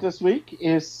coming out this week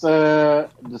is the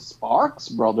Sparks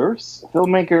Brothers.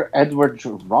 Filmmaker Edward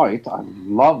Wright, I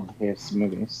love his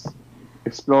movies.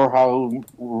 Explore how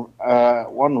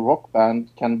one rock band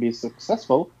can be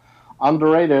successful,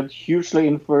 underrated, hugely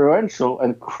influential,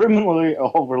 and criminally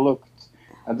overlooked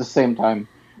at the same time.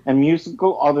 A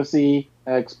musical odyssey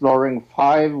exploring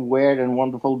 5 weird and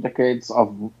wonderful decades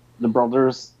of the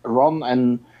brothers Ron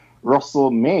and Russell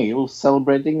Mael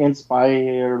celebrating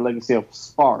inspired legacy of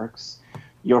Sparks,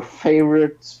 your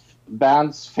favorite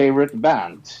band's favorite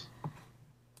band.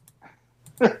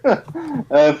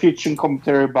 Featuring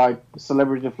commentary by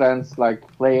celebrity friends like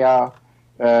Flea,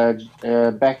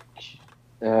 Beck,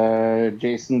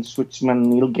 Jason Schwartzman,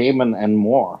 Neil Gaiman, and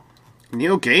more.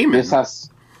 Neil Gaiman? This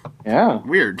has... Yeah.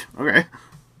 Weird. Okay.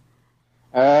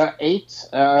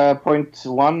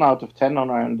 8.1 out of 10 on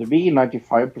IMDb,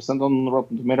 95% on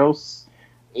Rotten Tomatoes,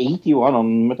 81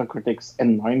 on Metacritic,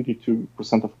 and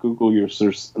 92% of Google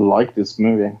users like this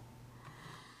movie.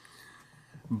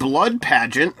 Blood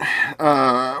Pageant,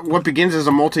 what begins as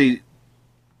a $1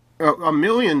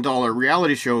 million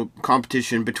reality show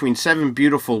competition between 7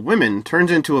 beautiful women,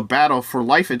 turns into a battle for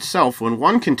life itself when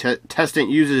one contestant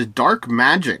uses dark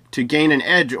magic to gain an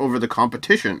edge over the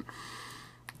competition.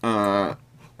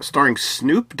 Starring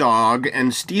Snoop Dogg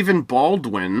and Stephen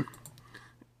Baldwin.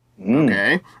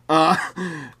 Okay.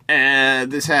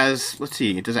 And this has, let's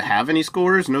see, does it have any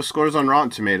scores? No scores on Rotten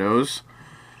Tomatoes.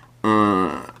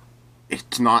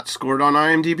 It's not scored on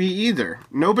IMDb either.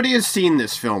 Nobody has seen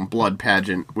this film, Blood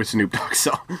Pageant, with Snoop Dogg,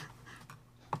 so...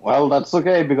 Well, that's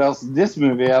okay, because this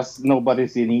movie has nobody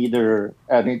seen either,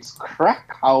 and it's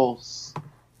Crack House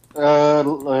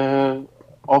of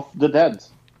the Dead.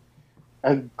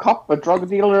 A cop, a drug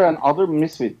dealer, and other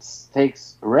misfits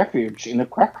takes refuge in a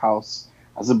crack house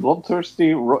as a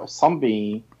bloodthirsty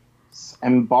zombie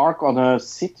embark on a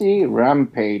city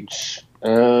rampage.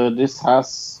 This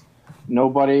has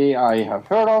nobody I have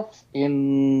heard of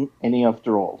in any of the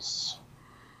roles.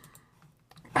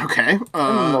 Okay.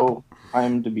 No,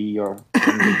 I'm to be your...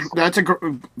 That's a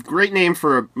great name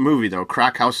for a movie, though.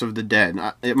 Crack House of the Dead.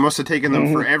 It must have taken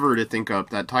them forever to think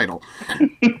up that title.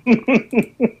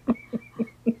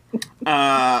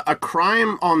 A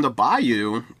Crime on the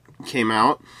Bayou came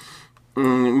out.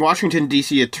 Washington,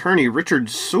 D.C. attorney Richard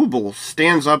Sobel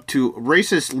stands up to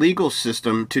racist legal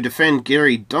system to defend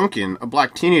Gary Duncan, a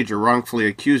black teenager wrongfully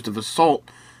accused of assaulting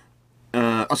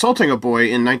a boy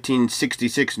in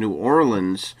 1966 New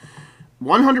Orleans.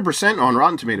 100% on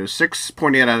Rotten Tomatoes,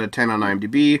 6.8 out of 10 on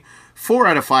IMDb, 4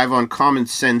 out of 5 on Common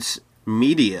Sense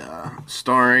Media,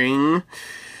 starring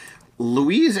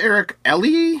Louise Eric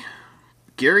Ellie,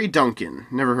 Gary Duncan.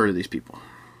 Never heard of these people.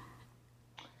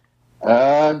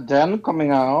 Then coming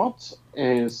out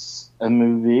is a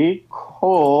movie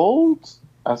called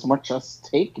as much as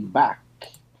Take Back.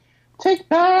 Take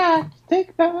Back!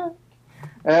 Take Back!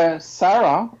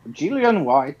 Sarah, Gillian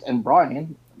White, and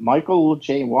Brian, Michael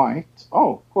J. White,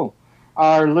 oh, cool,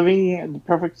 are living the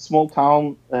perfect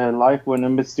small-town life when a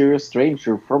mysterious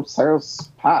stranger from Sarah's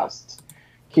past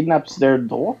kidnaps their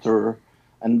daughter,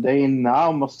 and they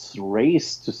now must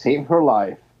race to save her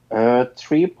life.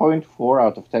 3.4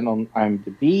 out of 10 on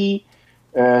IMDb,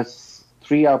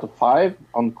 3 out of 5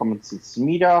 on Common Sense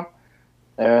Media.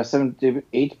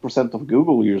 78% of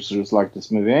Google users like this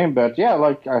movie, but yeah,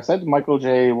 like I said, Michael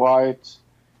J. White,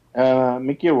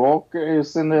 Mickey Rourke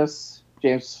is in this,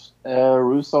 James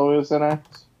Russo is in it.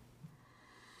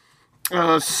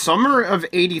 Summer of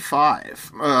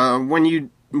 '85.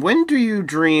 What do you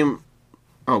dream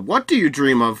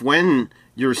of when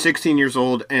you're 16 years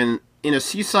old and in a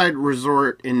seaside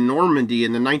resort in Normandy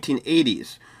in the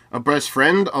 1980s? A best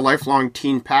friend, a lifelong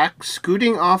teen pack,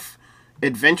 scooting off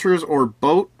adventures on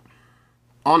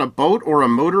a boat or a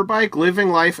motorbike, living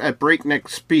life at breakneck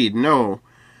speed. No,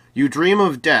 you dream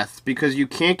of death because you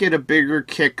can't get a bigger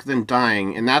kick than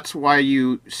dying, and that's why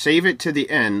you save it to the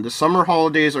end. The summer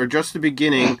holidays are just the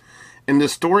beginning, and the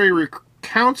story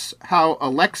recounts how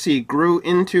Alexei grew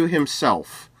into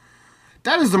himself.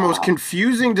 That is the most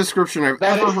confusing description I've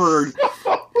ever heard.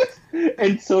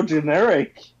 It's so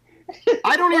generic.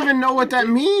 I don't even know what that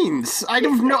means. I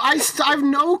have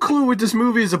no clue what this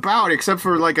movie is about, except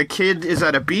for like a kid is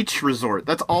at a beach resort.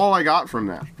 That's all I got from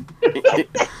that.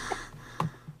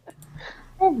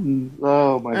 Oh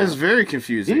my God. That's very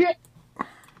confusing.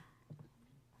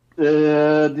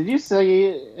 Did you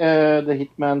say The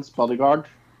Hitman's Bodyguard?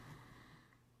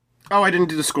 Oh, I didn't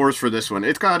do the scores for this one.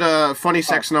 It's got a funny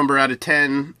sex number out of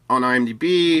 10 on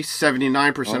IMDb,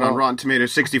 79% on Rotten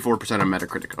Tomatoes, 64% on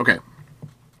Metacritic. Okay.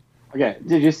 Okay,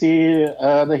 did you see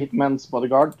The Hitman's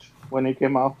Bodyguard when it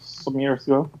came out some years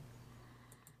ago?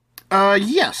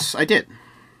 Yes, I did.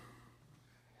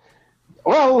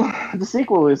 Well, the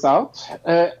sequel is out.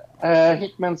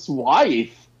 Hitman's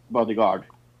Wife Bodyguard.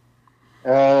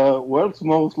 World's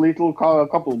most lethal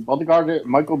couple, bodyguard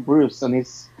Michael Bruce and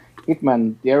his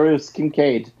hitman Darius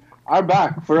Kincaid, are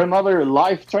back for another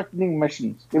life-threatening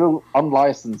mission, still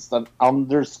unlicensed and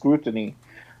under scrutiny.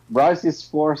 Bryce is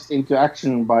forced into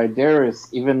action by Darius'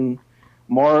 even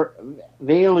more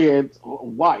valiant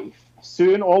wife.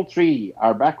 Soon all three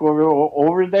are back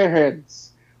over their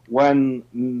heads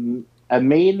when a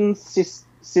maiden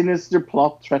sinister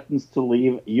plot threatens to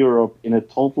leave Europe in a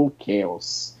total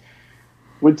chaos.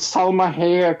 With Salma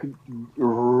Hayek,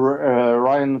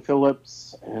 Ryan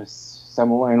Phillips,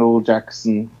 Samuel L.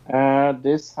 Jackson,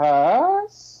 this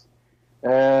has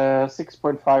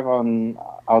 6.5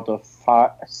 out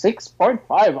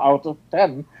of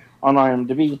 10 on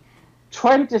IMDb,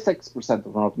 26%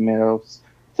 of Rotten Tomatoes,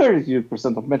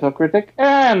 32% of Metacritic,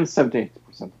 and 78%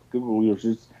 of Google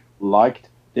users liked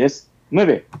this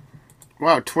movie.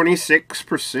 Wow,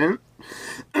 26%?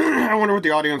 I wonder what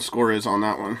the audience score is on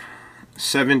that one.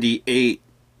 78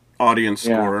 audience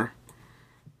score.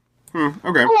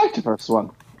 Okay. I like the first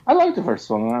one.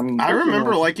 I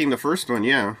remember liking the first one,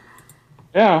 yeah.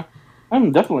 Yeah,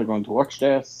 I'm definitely going to watch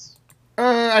this.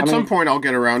 At some point I'll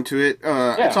get around to it.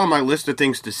 It's on my list of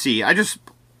things to see. I'm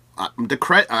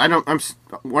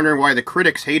wondering why the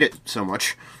critics hate it so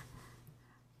much.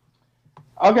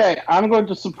 Okay, I'm going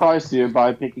to surprise you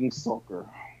by picking Stalker.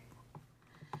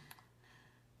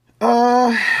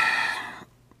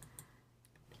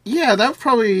 Yeah, that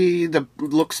probably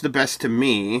looks the best to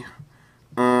me.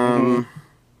 Yeah,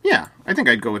 I think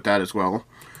I'd go with that as well.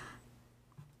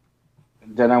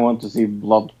 Then I want to see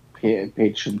Blood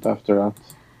Patient after that.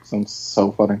 Sounds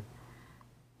so funny.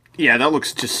 Yeah, that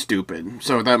looks just stupid,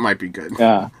 so that might be good.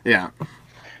 Yeah. Yeah.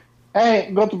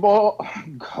 Hey, go to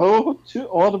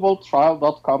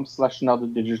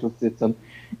audibletrial.com/anotherdigitalcitizen.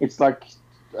 It's like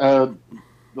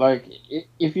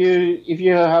if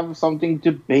you have something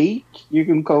to bake, you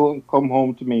can come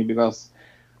home to me because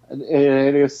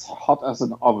it is hot as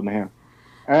an oven here.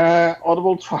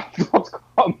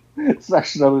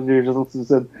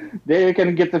 audibletrial.com/anotherdigitalcitizen. There you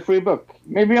can get the free book,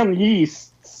 maybe on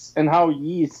yeasts and how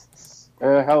yeasts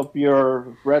help your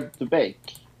bread to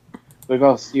bake.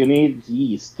 Because you need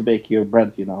yeast to bake your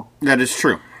bread, you know. That is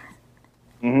true.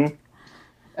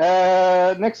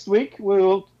 Next week, we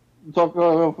will talk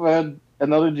of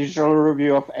another digital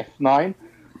review of F9.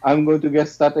 I'm going to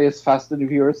guess that is Fast and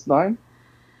Furious 9.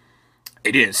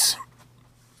 It is.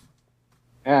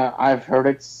 Yeah, I've heard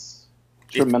it's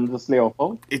tremendously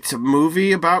awful. It's a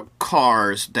movie about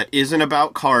cars that isn't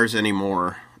about cars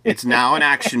anymore. It's now an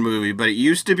action movie, but it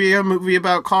used to be a movie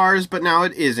about cars, but now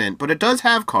it isn't. But it does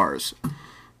have cars.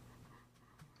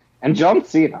 And John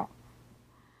Cena.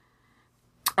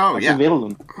 Oh, as yeah. a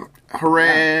villain.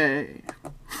 Hooray!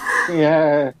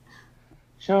 Yeah.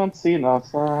 John Cena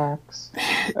sucks.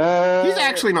 He's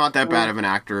actually not that bad of an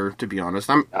actor, to be honest.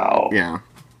 No. Yeah.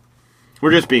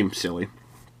 We're just being silly.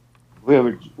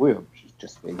 We're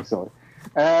just being silly.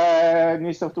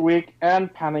 News of the week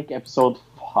and Panic episode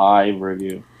 5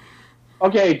 review.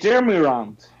 Okay, Jeremy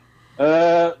Rand.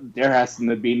 There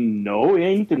hasn't been no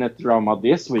internet drama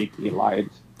this week, he lied.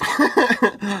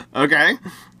 Okay.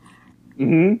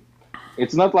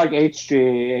 It's not like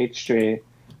H3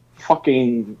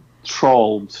 fucking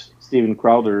trolled Steven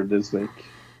Crowder this week.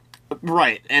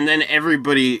 Right, and then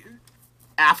everybody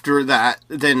after that,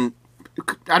 then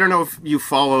I don't know if you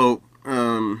follow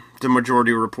the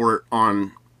Majority Report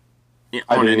on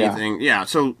anything. Yeah,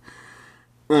 so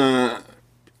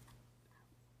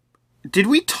did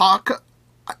we talk?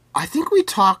 I think we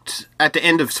talked at the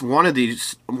end of one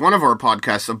of our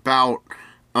podcasts about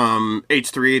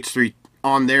H3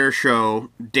 on their show,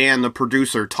 Dan, the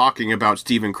producer, talking about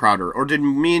Steven Crowder. Or did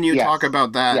me and you talk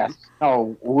about that? Yes.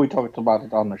 No, we talked about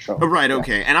it on the show. Oh, right,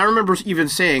 okay. And I remember even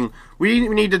saying, we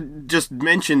need to just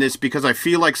mention this because I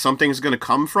feel like something's going to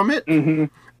come from it. And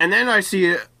then I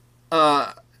see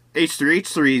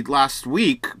H3 last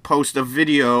week post a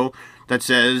video that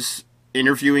says,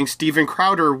 interviewing Steven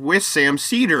Crowder with Sam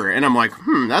Cedar. And I'm like,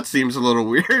 that seems a little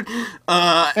weird.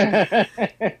 And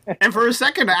for a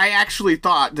second, I actually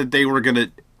thought that they were going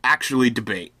to actually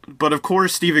debate. But of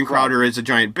course, Steven Crowder is a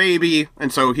giant baby,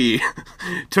 and so he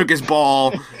took his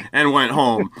ball and went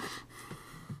home.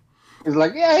 He's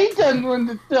like, yeah, he doesn't want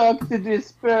to talk to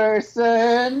this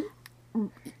person.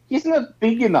 He's not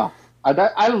big enough.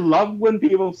 I love when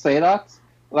people say that.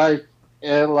 Like,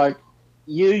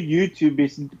 YouTube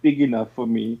isn't big enough for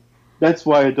me. That's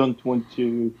why I don't want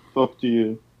to talk to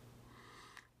you.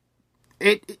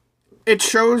 It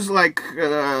shows like,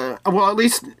 well, at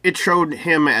least it showed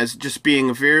him as just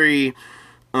being very,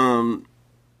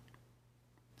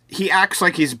 he acts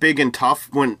like he's big and tough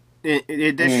when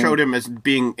it showed him as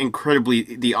being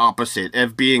incredibly the opposite,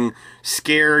 of being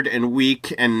scared and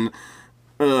weak and,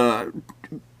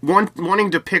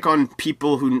 wanting to pick on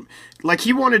people who, like,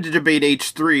 he wanted to debate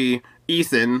H3,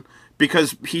 Ethan,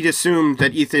 because he'd assumed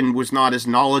that Ethan was not as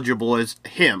knowledgeable as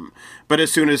him. But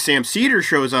as soon as Sam Cedar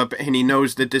shows up and he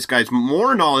knows that this guy's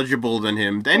more knowledgeable than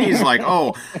him, then he's like,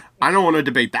 oh, I don't want to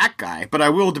debate that guy, but I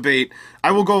will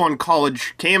go on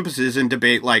college campuses and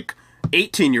debate, like,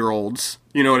 18-year-olds,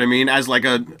 you know what I mean, as, like,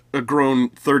 a grown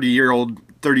 30-year-old,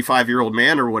 35-year-old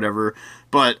man or whatever,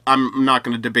 but I'm not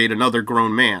going to debate another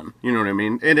grown man, you know what I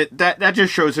mean? And that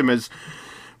just shows him as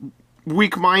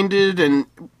weak-minded, and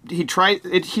he tries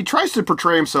to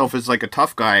portray himself as like a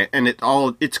tough guy, and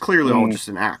it's clearly all just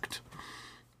an act.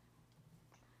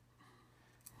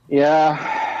 Yeah,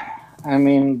 I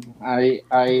mean, I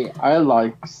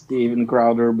like Steven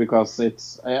Crowder because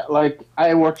it's like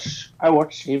I watch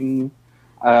him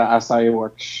as I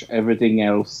watch everything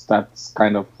else that's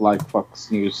kind of like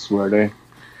Fox News worthy.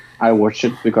 I watch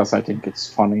it because I think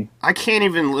it's funny. I can't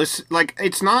even listen. Like,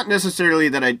 it's not necessarily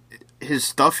that his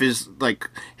stuff is, like,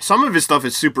 some of his stuff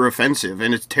is super offensive,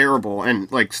 and it's terrible,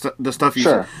 and, like, the stuff he's...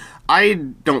 Sure. I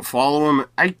don't follow him.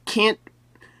 I can't...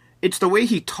 It's the way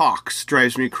he talks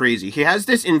drives me crazy. He has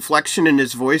this inflection in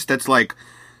his voice that's, like,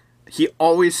 he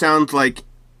always sounds like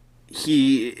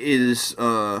he is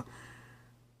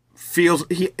feels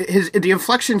the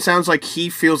inflection sounds like he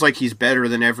feels like he's better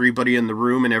than everybody in the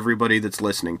room and everybody that's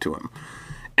listening to him.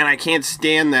 And I can't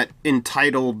stand that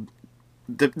entitled.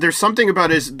 There's something about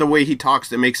the way he talks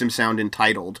that makes him sound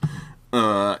entitled,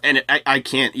 and I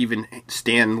can't even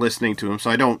stand listening to him. So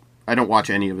I don't watch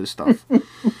any of his stuff.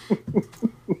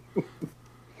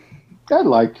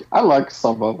 I like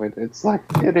some of it. It's like,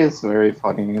 it is very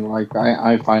funny. Like,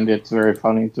 I find it very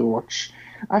funny to watch.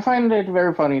 I find it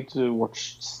very funny to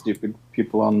watch stupid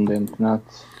people on the internet.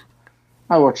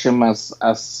 I watch him as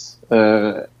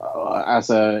a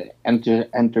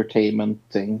entertainment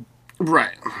thing.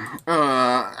 Right.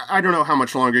 I don't know how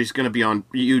much longer he's going to be on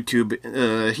YouTube.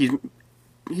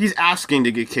 He's asking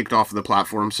to get kicked off of the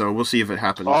platform, so we'll see if it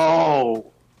happens.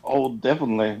 Oh,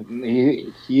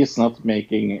 definitely. He is not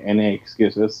making any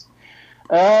excuses.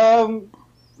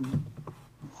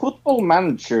 Football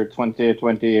Manager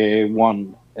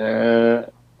 2021.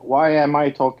 Why am I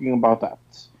talking about that?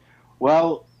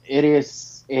 Well, it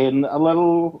is in a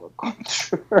little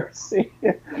controversy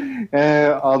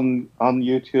on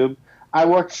YouTube. I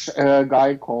watch a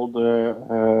guy called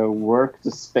Work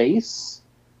the Space,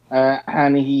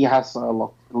 and he has a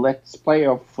let's play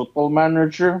of Football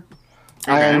Manager.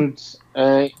 Okay. And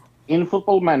in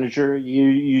Football Manager,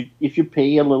 you if you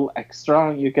pay a little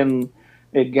extra, you can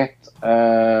get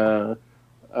a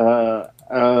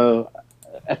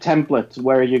template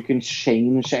where you can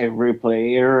change every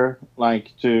player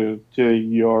like to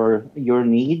your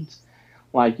needs.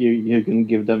 Like you can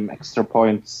give them extra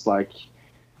points. Like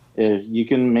you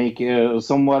can make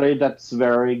somebody that's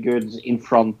very good in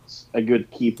front a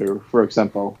good keeper, for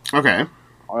example. Okay.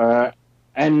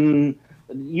 And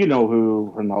you know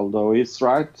who Ronaldo is,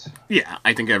 right? Yeah,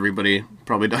 I think everybody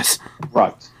probably does.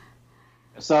 Right.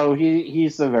 So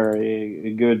he's a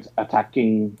very good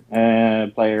attacking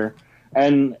player.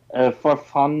 And for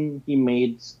fun, he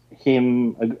made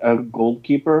him a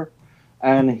goalkeeper.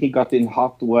 And he got in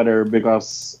hot weather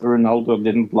because Ronaldo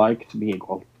didn't like to be a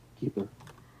goalkeeper.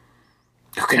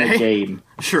 Okay. In a game.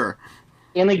 Sure.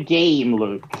 In a game,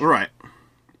 Luke. Right.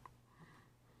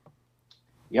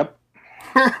 Yep.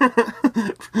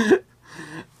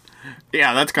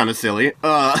 Yeah, that's kind of silly.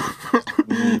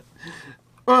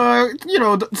 You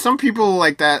know, some people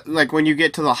like that, like when you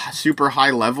get to the super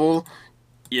high level,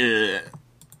 even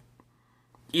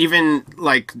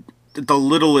like the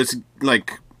littlest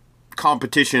like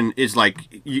competition is like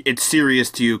it's serious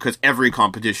to you because every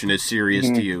competition is serious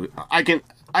to you. I can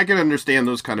understand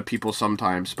those kind of people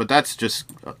sometimes, but that's just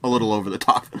a little over the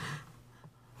top.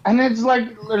 And it's like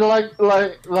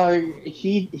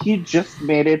he just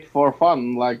made it for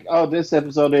fun. Like, oh, this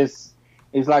episode is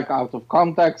like out of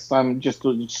context. I'm just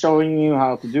showing you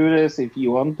how to do this if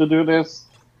you want to do this.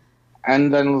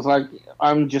 And then it's like,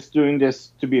 I'm just doing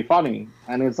this to be funny.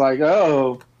 And it's like,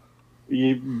 oh,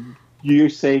 you're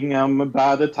saying I'm a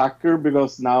bad attacker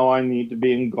because now I need to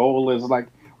be in goal. It's like,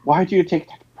 why do you take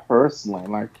that personally?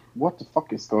 Like, what the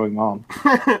fuck is going on?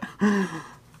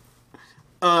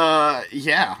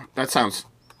 Yeah, that sounds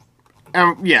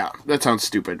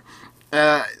stupid.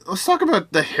 Let's talk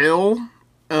about The Hill,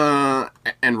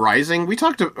 and Rising. We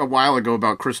talked a while ago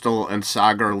about Crystal and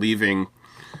Sagar leaving,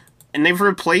 and they've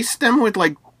replaced them with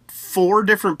like 4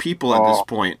 different people at this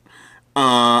point.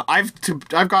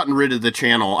 I've gotten rid of the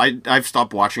channel. I've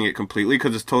stopped watching it completely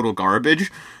because it's total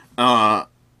garbage. But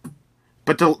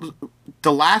the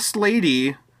last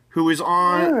lady who is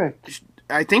on,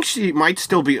 I think she might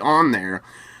still be on there.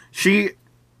 She,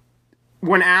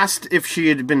 when asked if she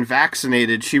had been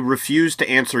vaccinated, she refused to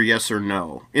answer yes or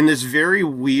no. In this very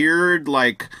weird,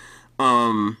 like,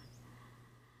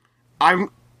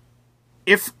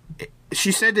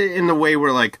 she said it in the way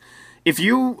where, like, if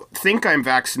you think I'm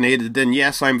vaccinated, then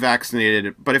yes, I'm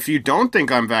vaccinated. But if you don't think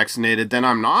I'm vaccinated, then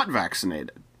I'm not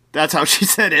vaccinated. That's how she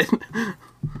said it.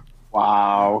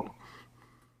 Wow.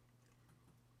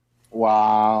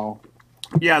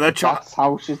 Yeah, that's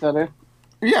how she said it.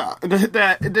 Yeah,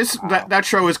 that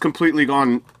show has completely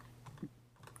gone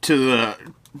to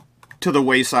the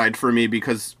wayside for me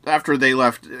because after they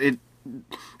left,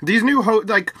 these new hosts,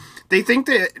 like, they think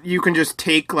that you can just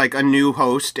take like a new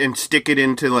host and stick it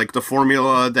into like the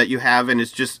formula that you have, and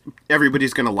it's just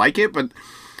everybody's gonna like it. But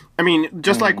I mean,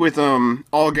 just like with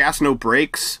All Gas No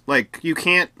Brakes, like you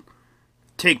can't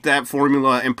take that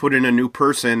formula and put in a new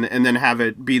person and then have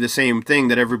it be the same thing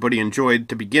that everybody enjoyed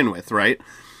to begin with, right?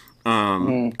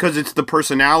 Because it's the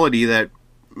personality that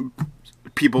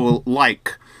people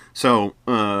like. So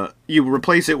you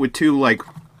replace it with 2 like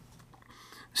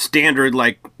standard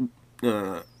like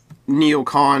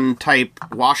neocon type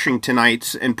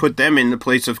Washingtonites and put them in the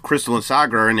place of Crystal and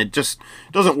Sagar, and it just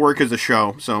doesn't work as a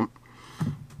show. So,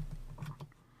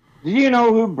 Do you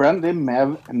know who Brendan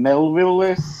Melville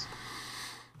is?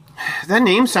 that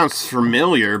name sounds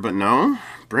familiar, but no.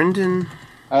 Brendan.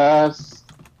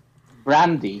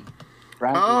 Brandy.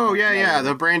 Oh yeah,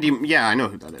 the Brandy. Yeah, I know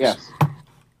who that is. Yes.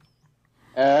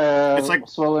 It's like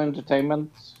Swell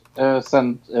Entertainment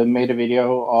made a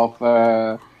video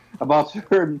of about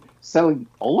her selling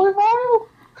olive oil.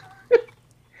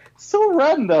 So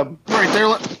random.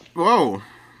 Right, whoa,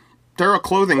 they're a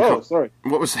clothing. Sorry.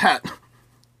 What was that?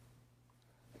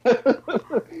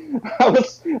 I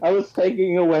was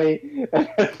taking away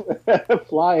a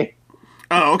fly.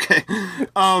 Oh, okay.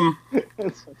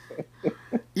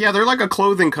 Yeah, they're like a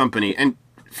clothing company, and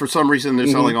for some reason they're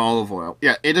selling olive oil.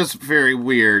 Yeah, it is very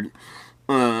weird.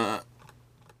 But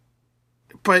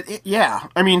yeah,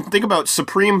 I mean, think about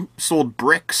Supreme sold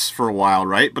bricks for a while,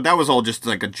 right? But that was all just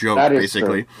like a joke,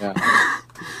 basically. True.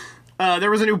 Yeah.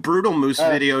 There was a new Brutal Moose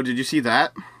video. Did you see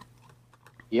that?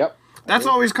 Yep. That's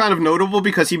always kind of notable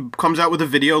because he comes out with a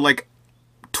video like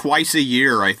twice a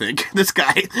year, I think. This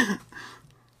guy.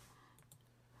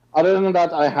 Other than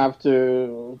that, I have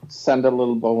to send a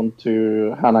little bone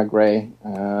to Hannah Gray.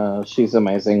 She's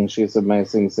amazing. She's an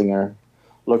amazing singer.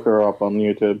 Look her up on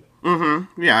YouTube.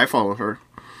 Mm-hmm. Yeah, I follow her.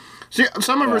 See,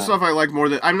 some of her stuff I like more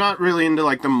than... I'm not really into,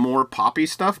 like, the more poppy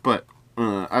stuff, but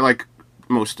I like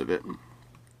most of it.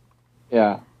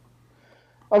 Yeah.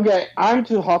 Okay, I'm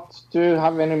too hot to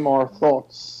have any more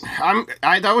thoughts.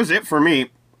 That was it for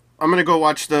me. I'm gonna go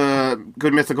watch the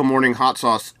Good Mythical Morning Hot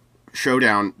Sauce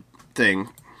Showdown thing.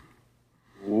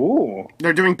 Ooh.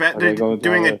 They're doing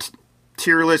a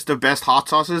tier list of best hot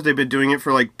sauces. They've been doing it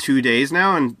for like 2 days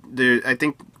now, and I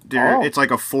think it's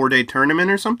like a 4-day tournament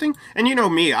or something. And you know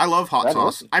me, I love hot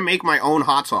sauce. I make my own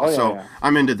hot sauce,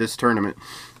 I'm into this tournament.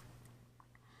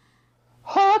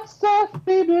 Hot stuff,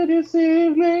 baby, this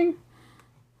evening.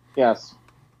 Yes.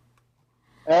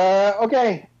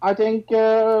 Okay, I think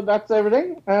that's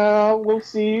everything. We'll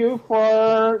see you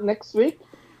for next week,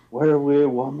 where we're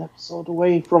one episode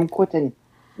away from quitting.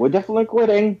 We're definitely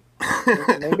quitting.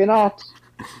 Maybe not.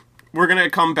 We're going to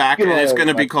come back, and it's going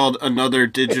to be called Another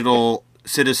Digital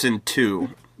Citizen 2.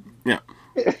 Yeah.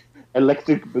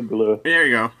 Electric Boogaloo. There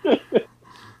you go.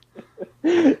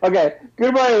 Okay,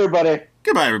 goodbye, everybody.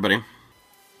 Goodbye, everybody.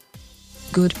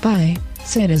 Goodbye,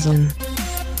 citizen.